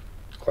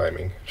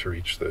climbing to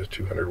reach the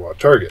 200 watt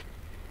target.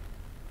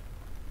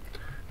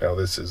 Now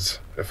this is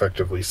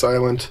effectively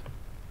silent.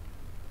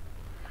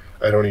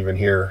 I don't even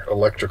hear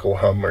electrical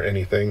hum or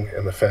anything,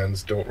 and the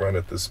fans don't run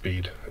at this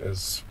speed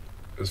as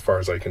far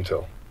as I can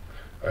tell.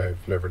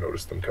 I've never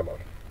noticed them come on.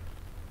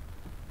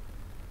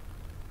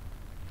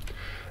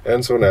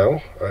 And so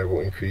now I will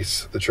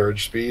increase the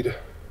charge speed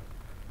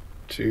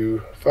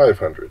to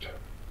 500.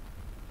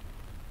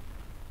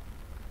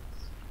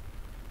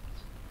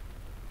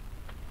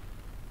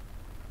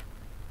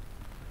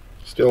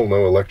 Still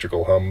no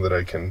electrical hum that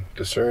I can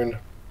discern,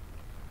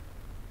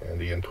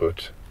 and the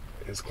input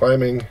is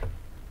climbing.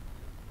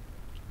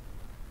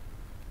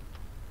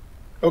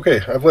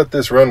 Okay, I've let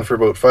this run for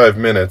about 5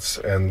 minutes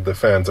and the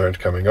fans aren't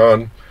coming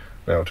on.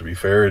 Now, to be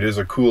fair, it is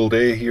a cool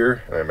day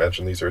here, and I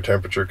imagine these are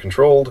temperature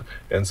controlled,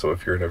 and so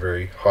if you're in a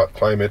very hot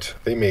climate,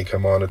 they may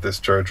come on at this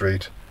charge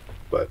rate,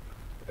 but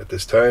at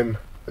this time,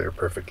 they're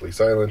perfectly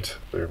silent.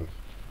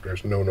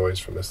 There's no noise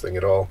from this thing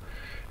at all.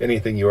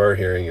 Anything you are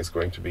hearing is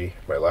going to be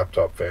my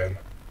laptop fan,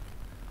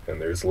 and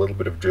there's a little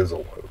bit of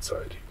drizzle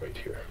outside you might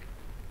hear.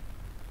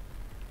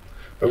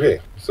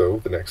 Okay, so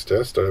the next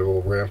test, I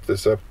will ramp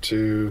this up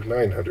to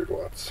 900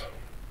 watts.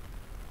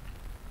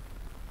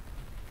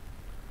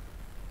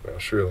 Now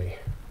surely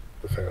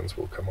the fans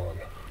will come on.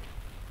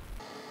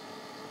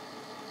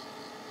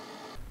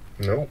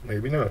 No,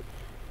 maybe not.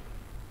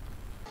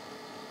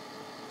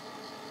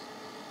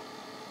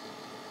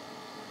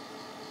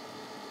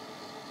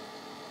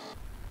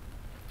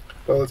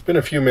 Well, it's been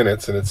a few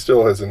minutes and it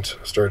still hasn't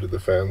started the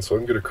fan, so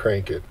I'm going to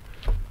crank it.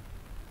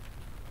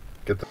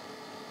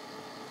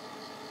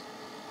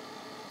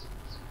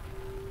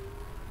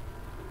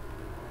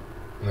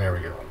 There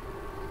we go.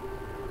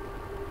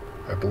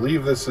 I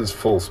believe this is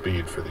full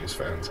speed for these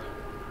fans.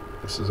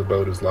 This is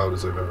about as loud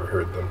as I've ever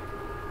heard them.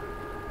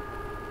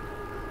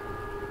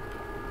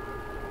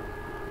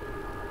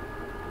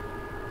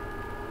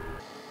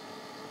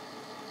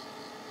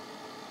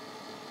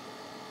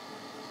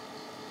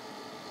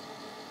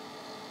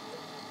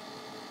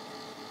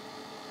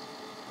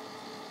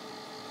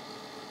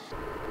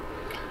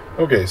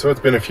 Okay, so it's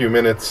been a few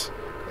minutes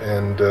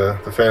and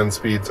the fan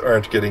speeds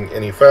aren't getting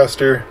any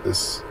faster.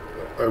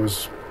 I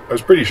was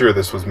pretty sure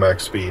this was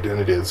max speed,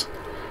 and it is.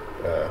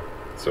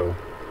 So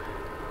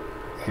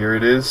here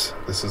it is.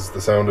 This is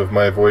the sound of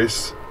my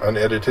voice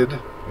unedited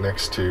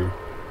next to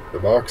the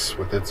box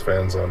with its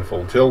fans on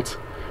full tilt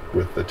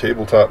with the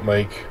tabletop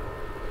mic.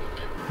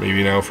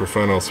 Maybe now for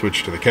fun I'll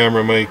switch to the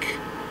camera mic,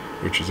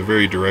 which is a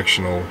very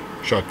directional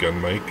shotgun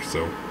mic,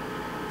 so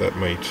that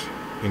might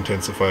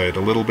intensify it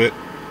a little bit.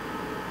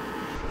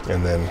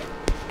 And then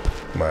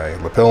my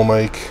lapel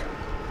mic.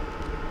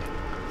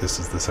 This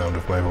is the sound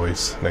of my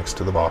voice next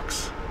to the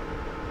box.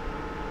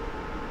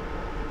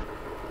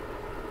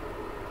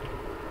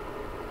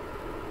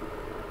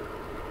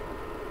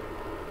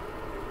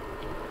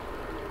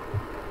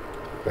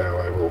 Now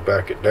I will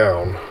back it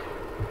down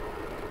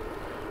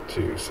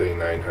to, say,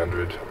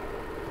 900.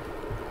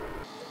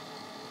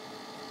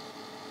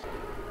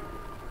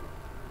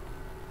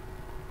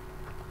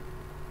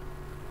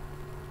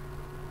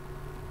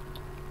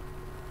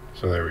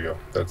 So there we go.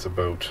 That's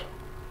about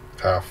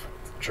half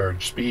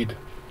charge speed.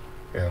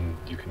 And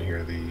you can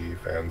hear the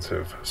fans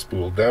have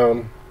spooled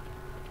down.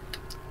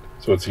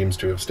 So it seems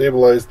to have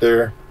stabilized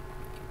there.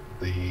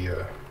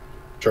 The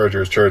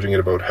charger is charging at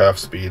about half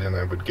speed, and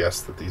I would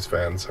guess that these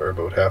fans are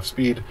about half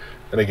speed.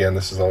 And again,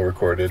 this is all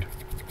recorded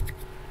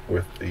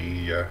with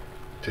the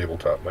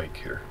tabletop mic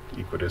here,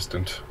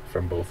 equidistant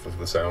from both of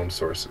the sound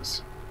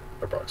sources,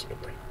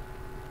 approximately.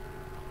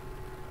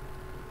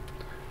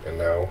 And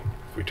now,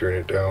 if we turn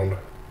it down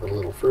a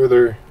little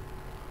further,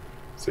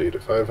 say to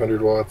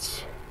 500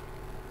 watts,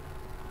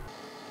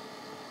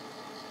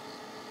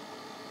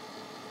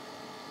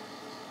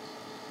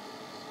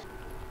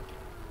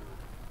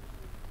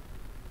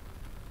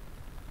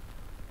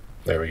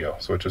 there we go.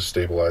 So it just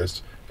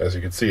stabilized. As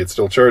you can see, it's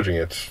still charging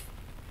at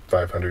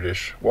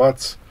 500-ish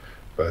watts,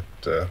 but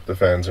the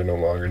fans are no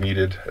longer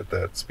needed at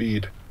that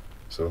speed,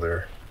 so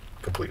they're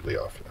completely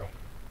off now.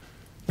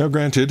 Now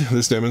granted,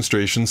 this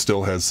demonstration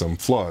still has some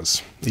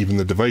flaws. Even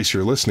the device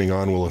you're listening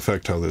on will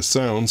affect how this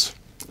sounds.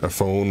 A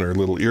phone or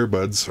little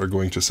earbuds are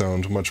going to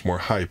sound much more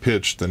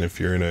high-pitched than if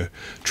you're in a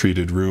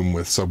treated room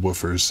with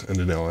subwoofers and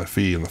an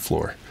LFE in the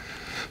floor.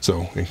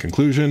 So, in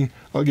conclusion,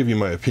 I'll give you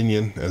my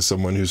opinion as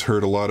someone who's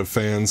heard a lot of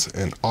fans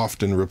and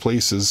often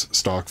replaces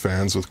stock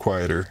fans with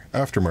quieter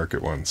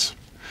aftermarket ones.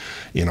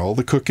 In all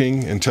the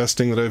cooking and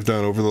testing that I've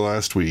done over the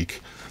last week,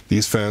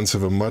 these fans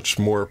have a much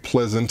more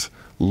pleasant,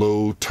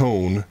 low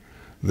tone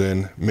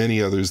than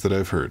many others that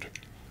I've heard.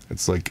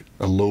 It's like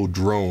a low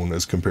drone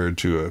as compared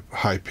to a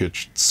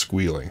high-pitched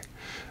squealing.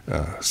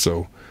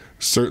 So,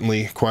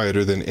 certainly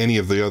quieter than any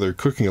of the other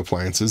cooking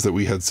appliances that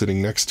we had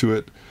sitting next to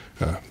it.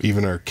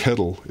 Even our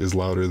kettle is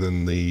louder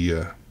than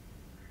the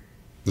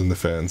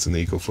fans in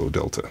the EcoFlow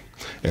Delta.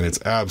 And it's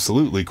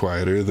absolutely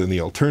quieter than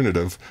the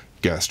alternative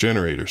gas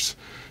generators.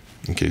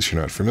 In case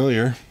you're not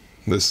familiar,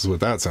 this is what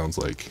that sounds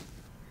like.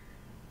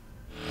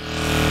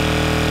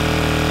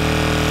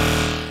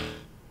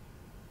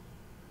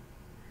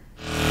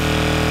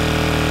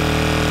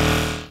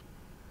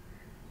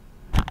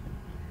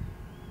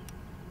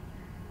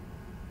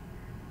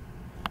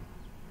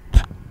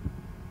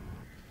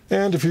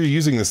 And if you're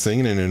using this thing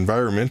in an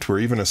environment where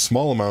even a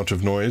small amount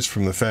of noise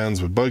from the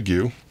fans would bug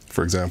you,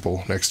 for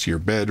example, next to your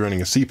bed running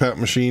a CPAP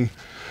machine,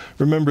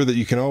 remember that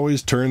you can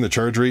always turn the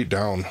charge rate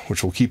down,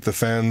 which will keep the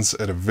fans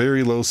at a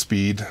very low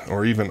speed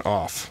or even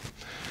off.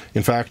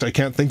 In fact, I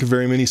can't think of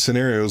very many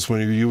scenarios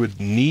when you would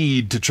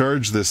need to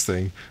charge this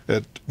thing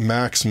at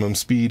maximum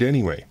speed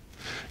anyway.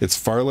 It's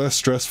far less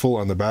stressful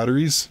on the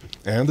batteries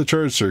and the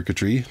charge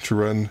circuitry to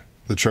run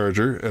the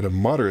charger at a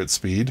moderate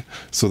speed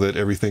so that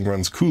everything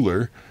runs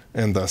cooler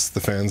and thus the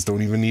fans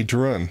don't even need to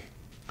run.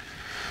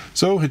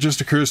 So it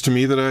just occurs to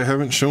me that I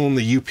haven't shown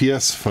the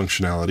UPS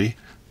functionality,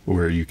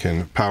 where you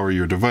can power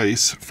your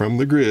device from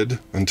the grid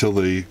until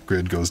the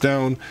grid goes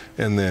down,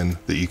 and then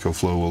the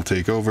EcoFlow will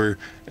take over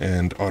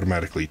and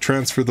automatically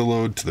transfer the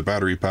load to the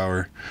battery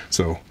power.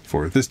 So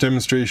for this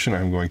demonstration,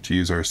 I'm going to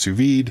use our sous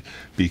vide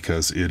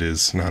because it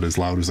is not as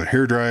loud as a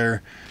hairdryer.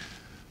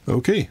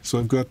 Okay, so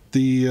I've got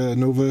the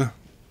Nova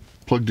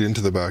plugged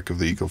into the back of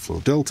the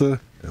EcoFlow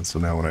Delta, and so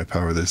now when I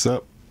power this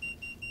up,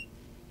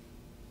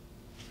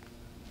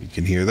 you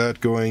can hear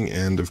that going,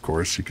 and of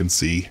course you can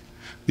see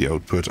the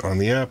output on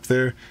the app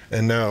there.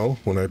 And now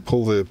when I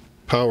pull the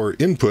power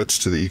input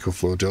to the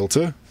EcoFlow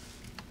Delta,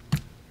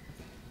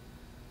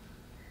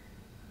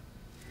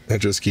 it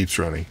just keeps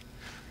running.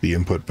 The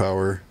input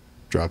power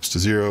drops to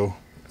 0,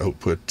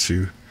 output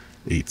to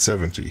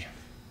 870,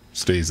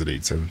 stays at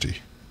 870.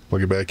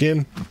 Plug it back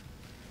in.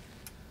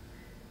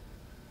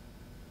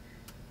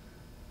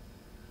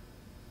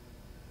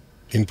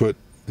 Input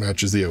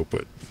matches the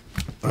output.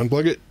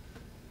 Unplug it.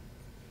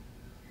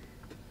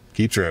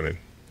 Keeps running.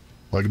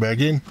 Plug it back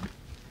in.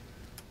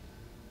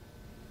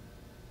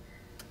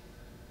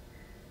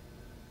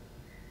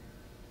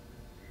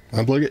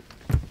 Unplug it.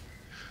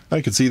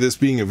 I could see this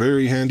being a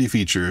very handy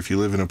feature if you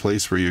live in a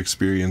place where you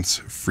experience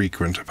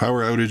frequent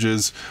power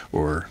outages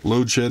or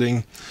load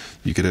shedding.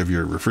 You could have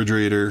your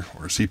refrigerator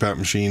or CPAP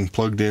machine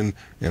plugged in,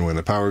 and when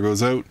the power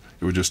goes out,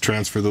 it would just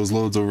transfer those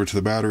loads over to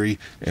the battery,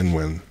 and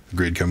when the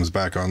grid comes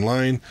back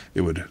online,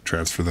 it would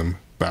transfer them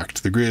back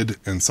to the grid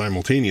and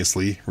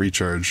simultaneously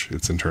recharge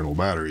its internal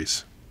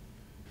batteries.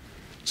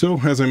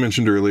 So, as I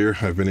mentioned earlier,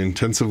 I've been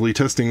intensively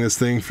testing this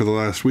thing for the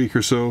last week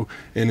or so,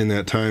 and in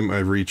that time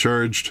I've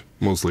recharged,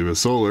 mostly with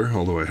solar,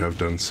 although I have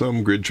done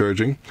some grid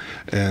charging,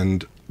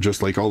 and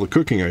just like all the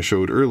cooking I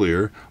showed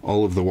earlier,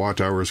 all of the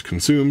watt hours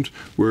consumed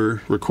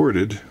were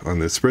recorded on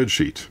this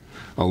spreadsheet.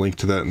 I'll link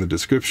to that in the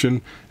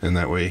description, and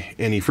that way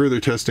any further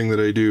testing that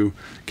I do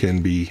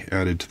can be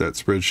added to that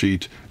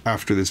spreadsheet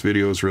after this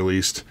video is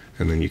released,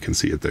 and then you can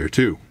see it there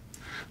too.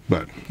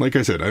 But, like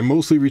I said, I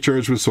mostly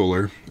recharged with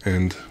solar,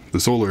 and the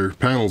solar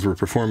panels were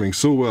performing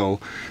so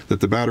well that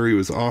the battery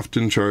was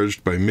often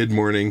charged by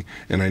mid-morning,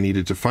 and I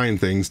needed to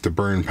find things to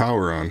burn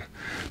power on.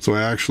 So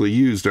I actually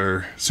used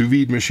our sous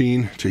vide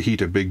machine to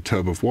heat a big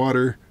tub of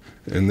water,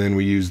 and then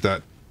we used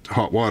that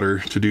hot water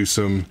to do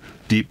some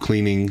deep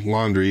cleaning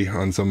laundry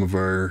on some of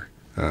our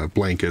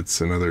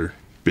blankets and other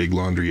big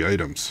laundry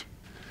items.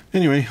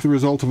 Anyway, the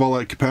result of all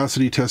that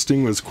capacity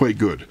testing was quite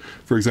good.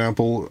 For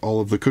example, all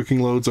of the cooking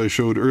loads I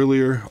showed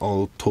earlier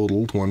all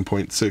totaled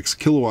 1.6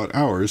 kilowatt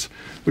hours,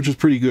 which is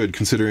pretty good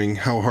considering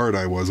how hard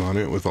I was on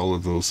it with all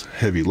of those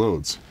heavy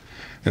loads.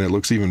 And it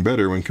looks even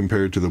better when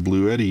compared to the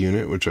Blue Eddy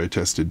unit, which I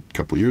tested a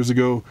couple years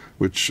ago,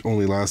 which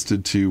only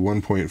lasted to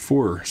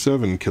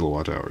 1.47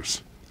 kilowatt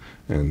hours.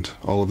 And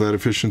all of that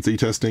efficiency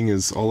testing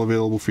is all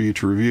available for you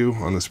to review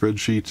on the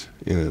spreadsheet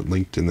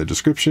linked in the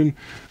description,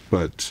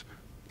 but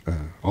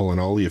all in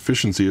all, the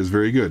efficiency is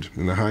very good,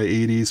 in the high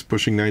 80s,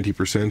 pushing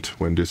 90%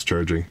 when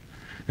discharging.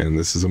 And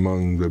this is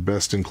among the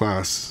best in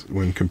class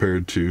when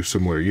compared to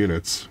similar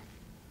units.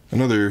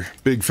 Another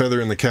big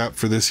feather in the cap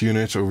for this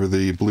unit over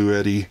the Blue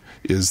Eddy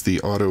is the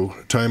auto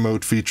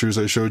timeout features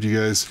I showed you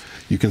guys.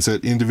 You can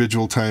set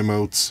individual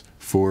timeouts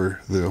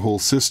for the whole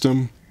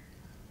system,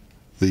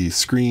 the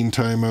screen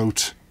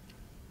timeout,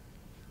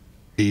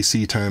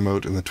 AC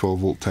timeout, and the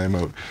 12-volt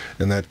timeout,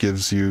 and that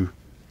gives you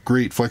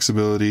great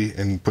flexibility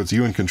and puts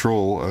you in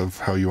control of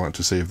how you want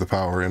to save the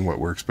power and what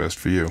works best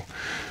for you.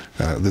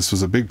 This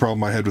was a big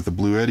problem I had with the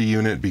Blue Eddy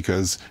unit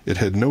because it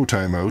had no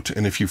timeout,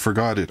 and if you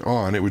forgot it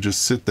on, it would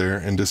just sit there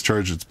and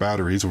discharge its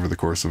batteries over the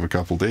course of a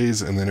couple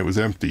days, and then it was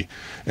empty.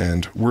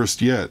 And worst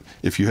yet,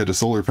 if you had a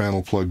solar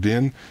panel plugged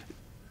in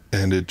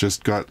and it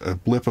just got a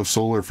blip of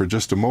solar for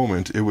just a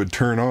moment, it would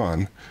turn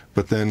on,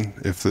 but then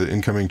if the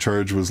incoming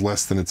charge was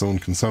less than its own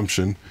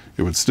consumption,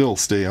 it would still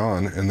stay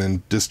on and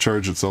then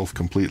discharge itself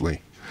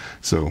completely.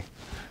 So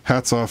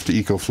hats off to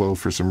EcoFlow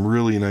for some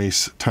really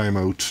nice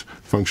timeout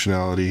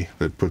functionality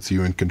that puts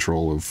you in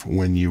control of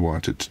when you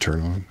want it to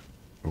turn on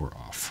or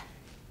off.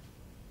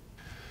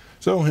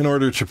 So in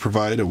order to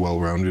provide a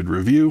well-rounded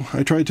review,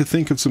 I tried to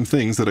think of some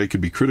things that I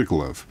could be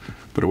critical of,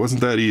 but it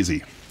wasn't that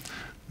easy.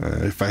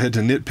 If I had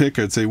to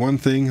nitpick, I'd say one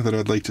thing that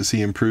I'd like to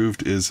see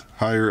improved is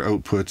higher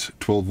output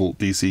 12-volt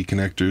DC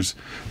connectors,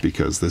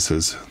 because this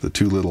has the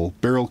two little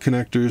barrel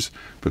connectors,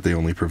 but they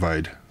only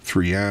provide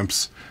 3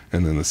 amps,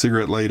 and then the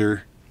cigarette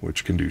lighter,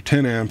 which can do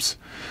 10 amps,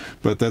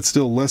 but that's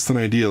still less than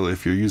ideal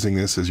if you're using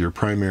this as your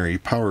primary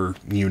power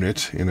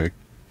unit in a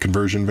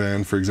conversion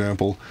van, for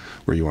example,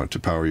 where you want to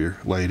power your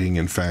lighting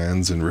and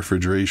fans and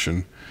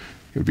refrigeration.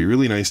 It would be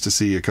really nice to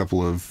see a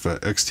couple of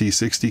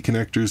XT60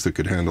 connectors that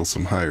could handle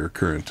some higher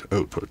current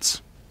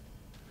outputs.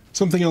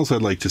 Something else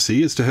I'd like to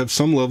see is to have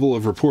some level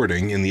of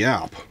reporting in the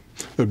app.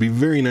 It would be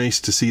very nice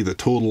to see the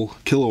total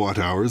kilowatt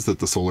hours that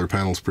the solar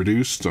panels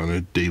produced on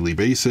a daily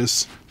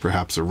basis,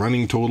 perhaps a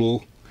running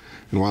total.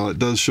 And while it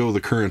does show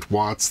the current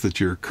watts that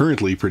you're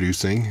currently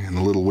producing and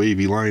a little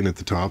wavy line at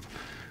the top,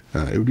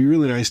 It would be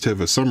really nice to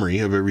have a summary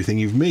of everything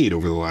you've made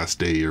over the last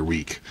day or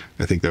week.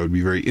 I think that would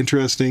be very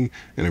interesting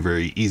and a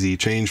very easy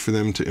change for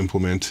them to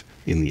implement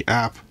in the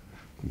app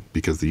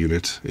because the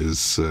unit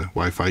is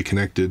Wi-Fi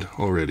connected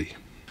already.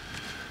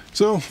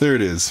 So there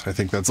it is. I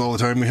think that's all the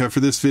time we have for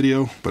this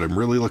video, but I'm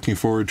really looking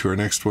forward to our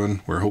next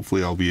one where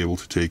hopefully I'll be able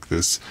to take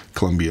this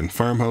Colombian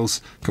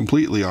farmhouse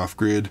completely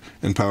off-grid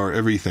and power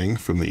everything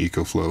from the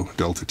EcoFlow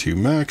Delta 2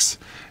 Max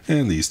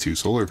and these 2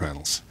 solar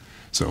panels.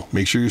 So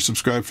make sure you're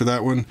subscribed for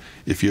that one.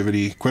 If you have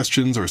any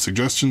questions or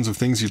suggestions of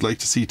things you'd like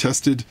to see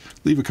tested,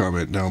 leave a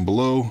comment down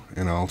below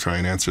and I'll try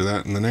and answer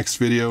that in the next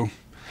video.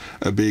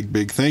 A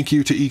big thank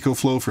you to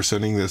EcoFlow for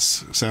sending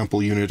this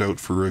sample unit out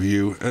for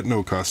review at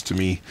no cost to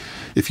me.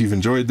 If you've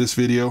enjoyed this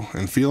video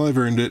and feel I've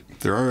earned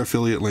it, there are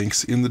affiliate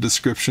links in the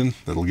description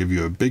that'll give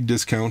you a big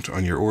discount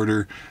on your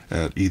order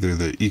at either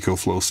the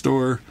EcoFlow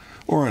store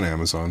or on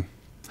Amazon.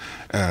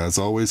 As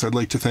always, I'd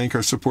like to thank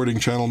our supporting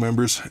channel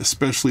members,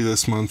 especially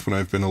this month when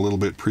I've been a little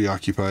bit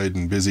preoccupied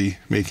and busy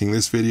making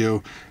this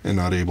video and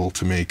not able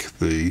to make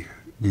the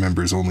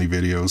members only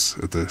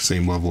videos at the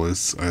same level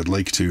as I'd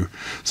like to.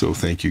 So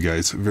thank you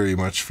guys very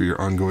much for your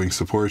ongoing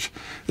support,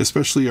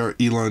 especially our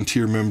Elon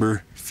tier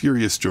member,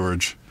 Furious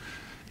George.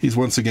 He's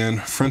once again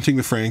fronting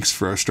the franks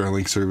for our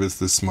Starlink service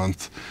this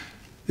month.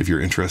 If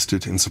you're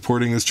interested in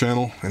supporting this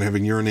channel and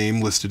having your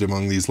name listed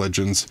among these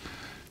legends,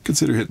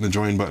 consider hitting the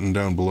join button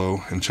down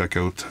below and check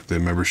out the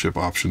membership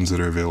options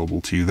that are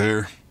available to you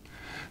there.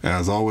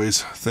 As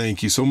always,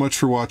 thank you so much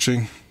for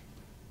watching.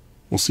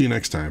 We'll see you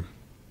next time.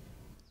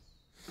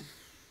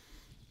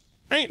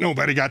 Ain't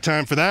nobody got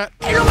time for that.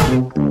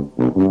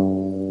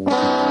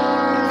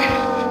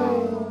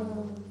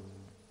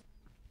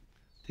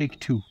 Take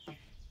 2.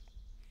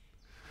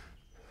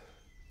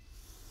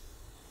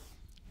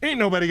 Ain't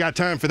nobody got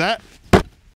time for that.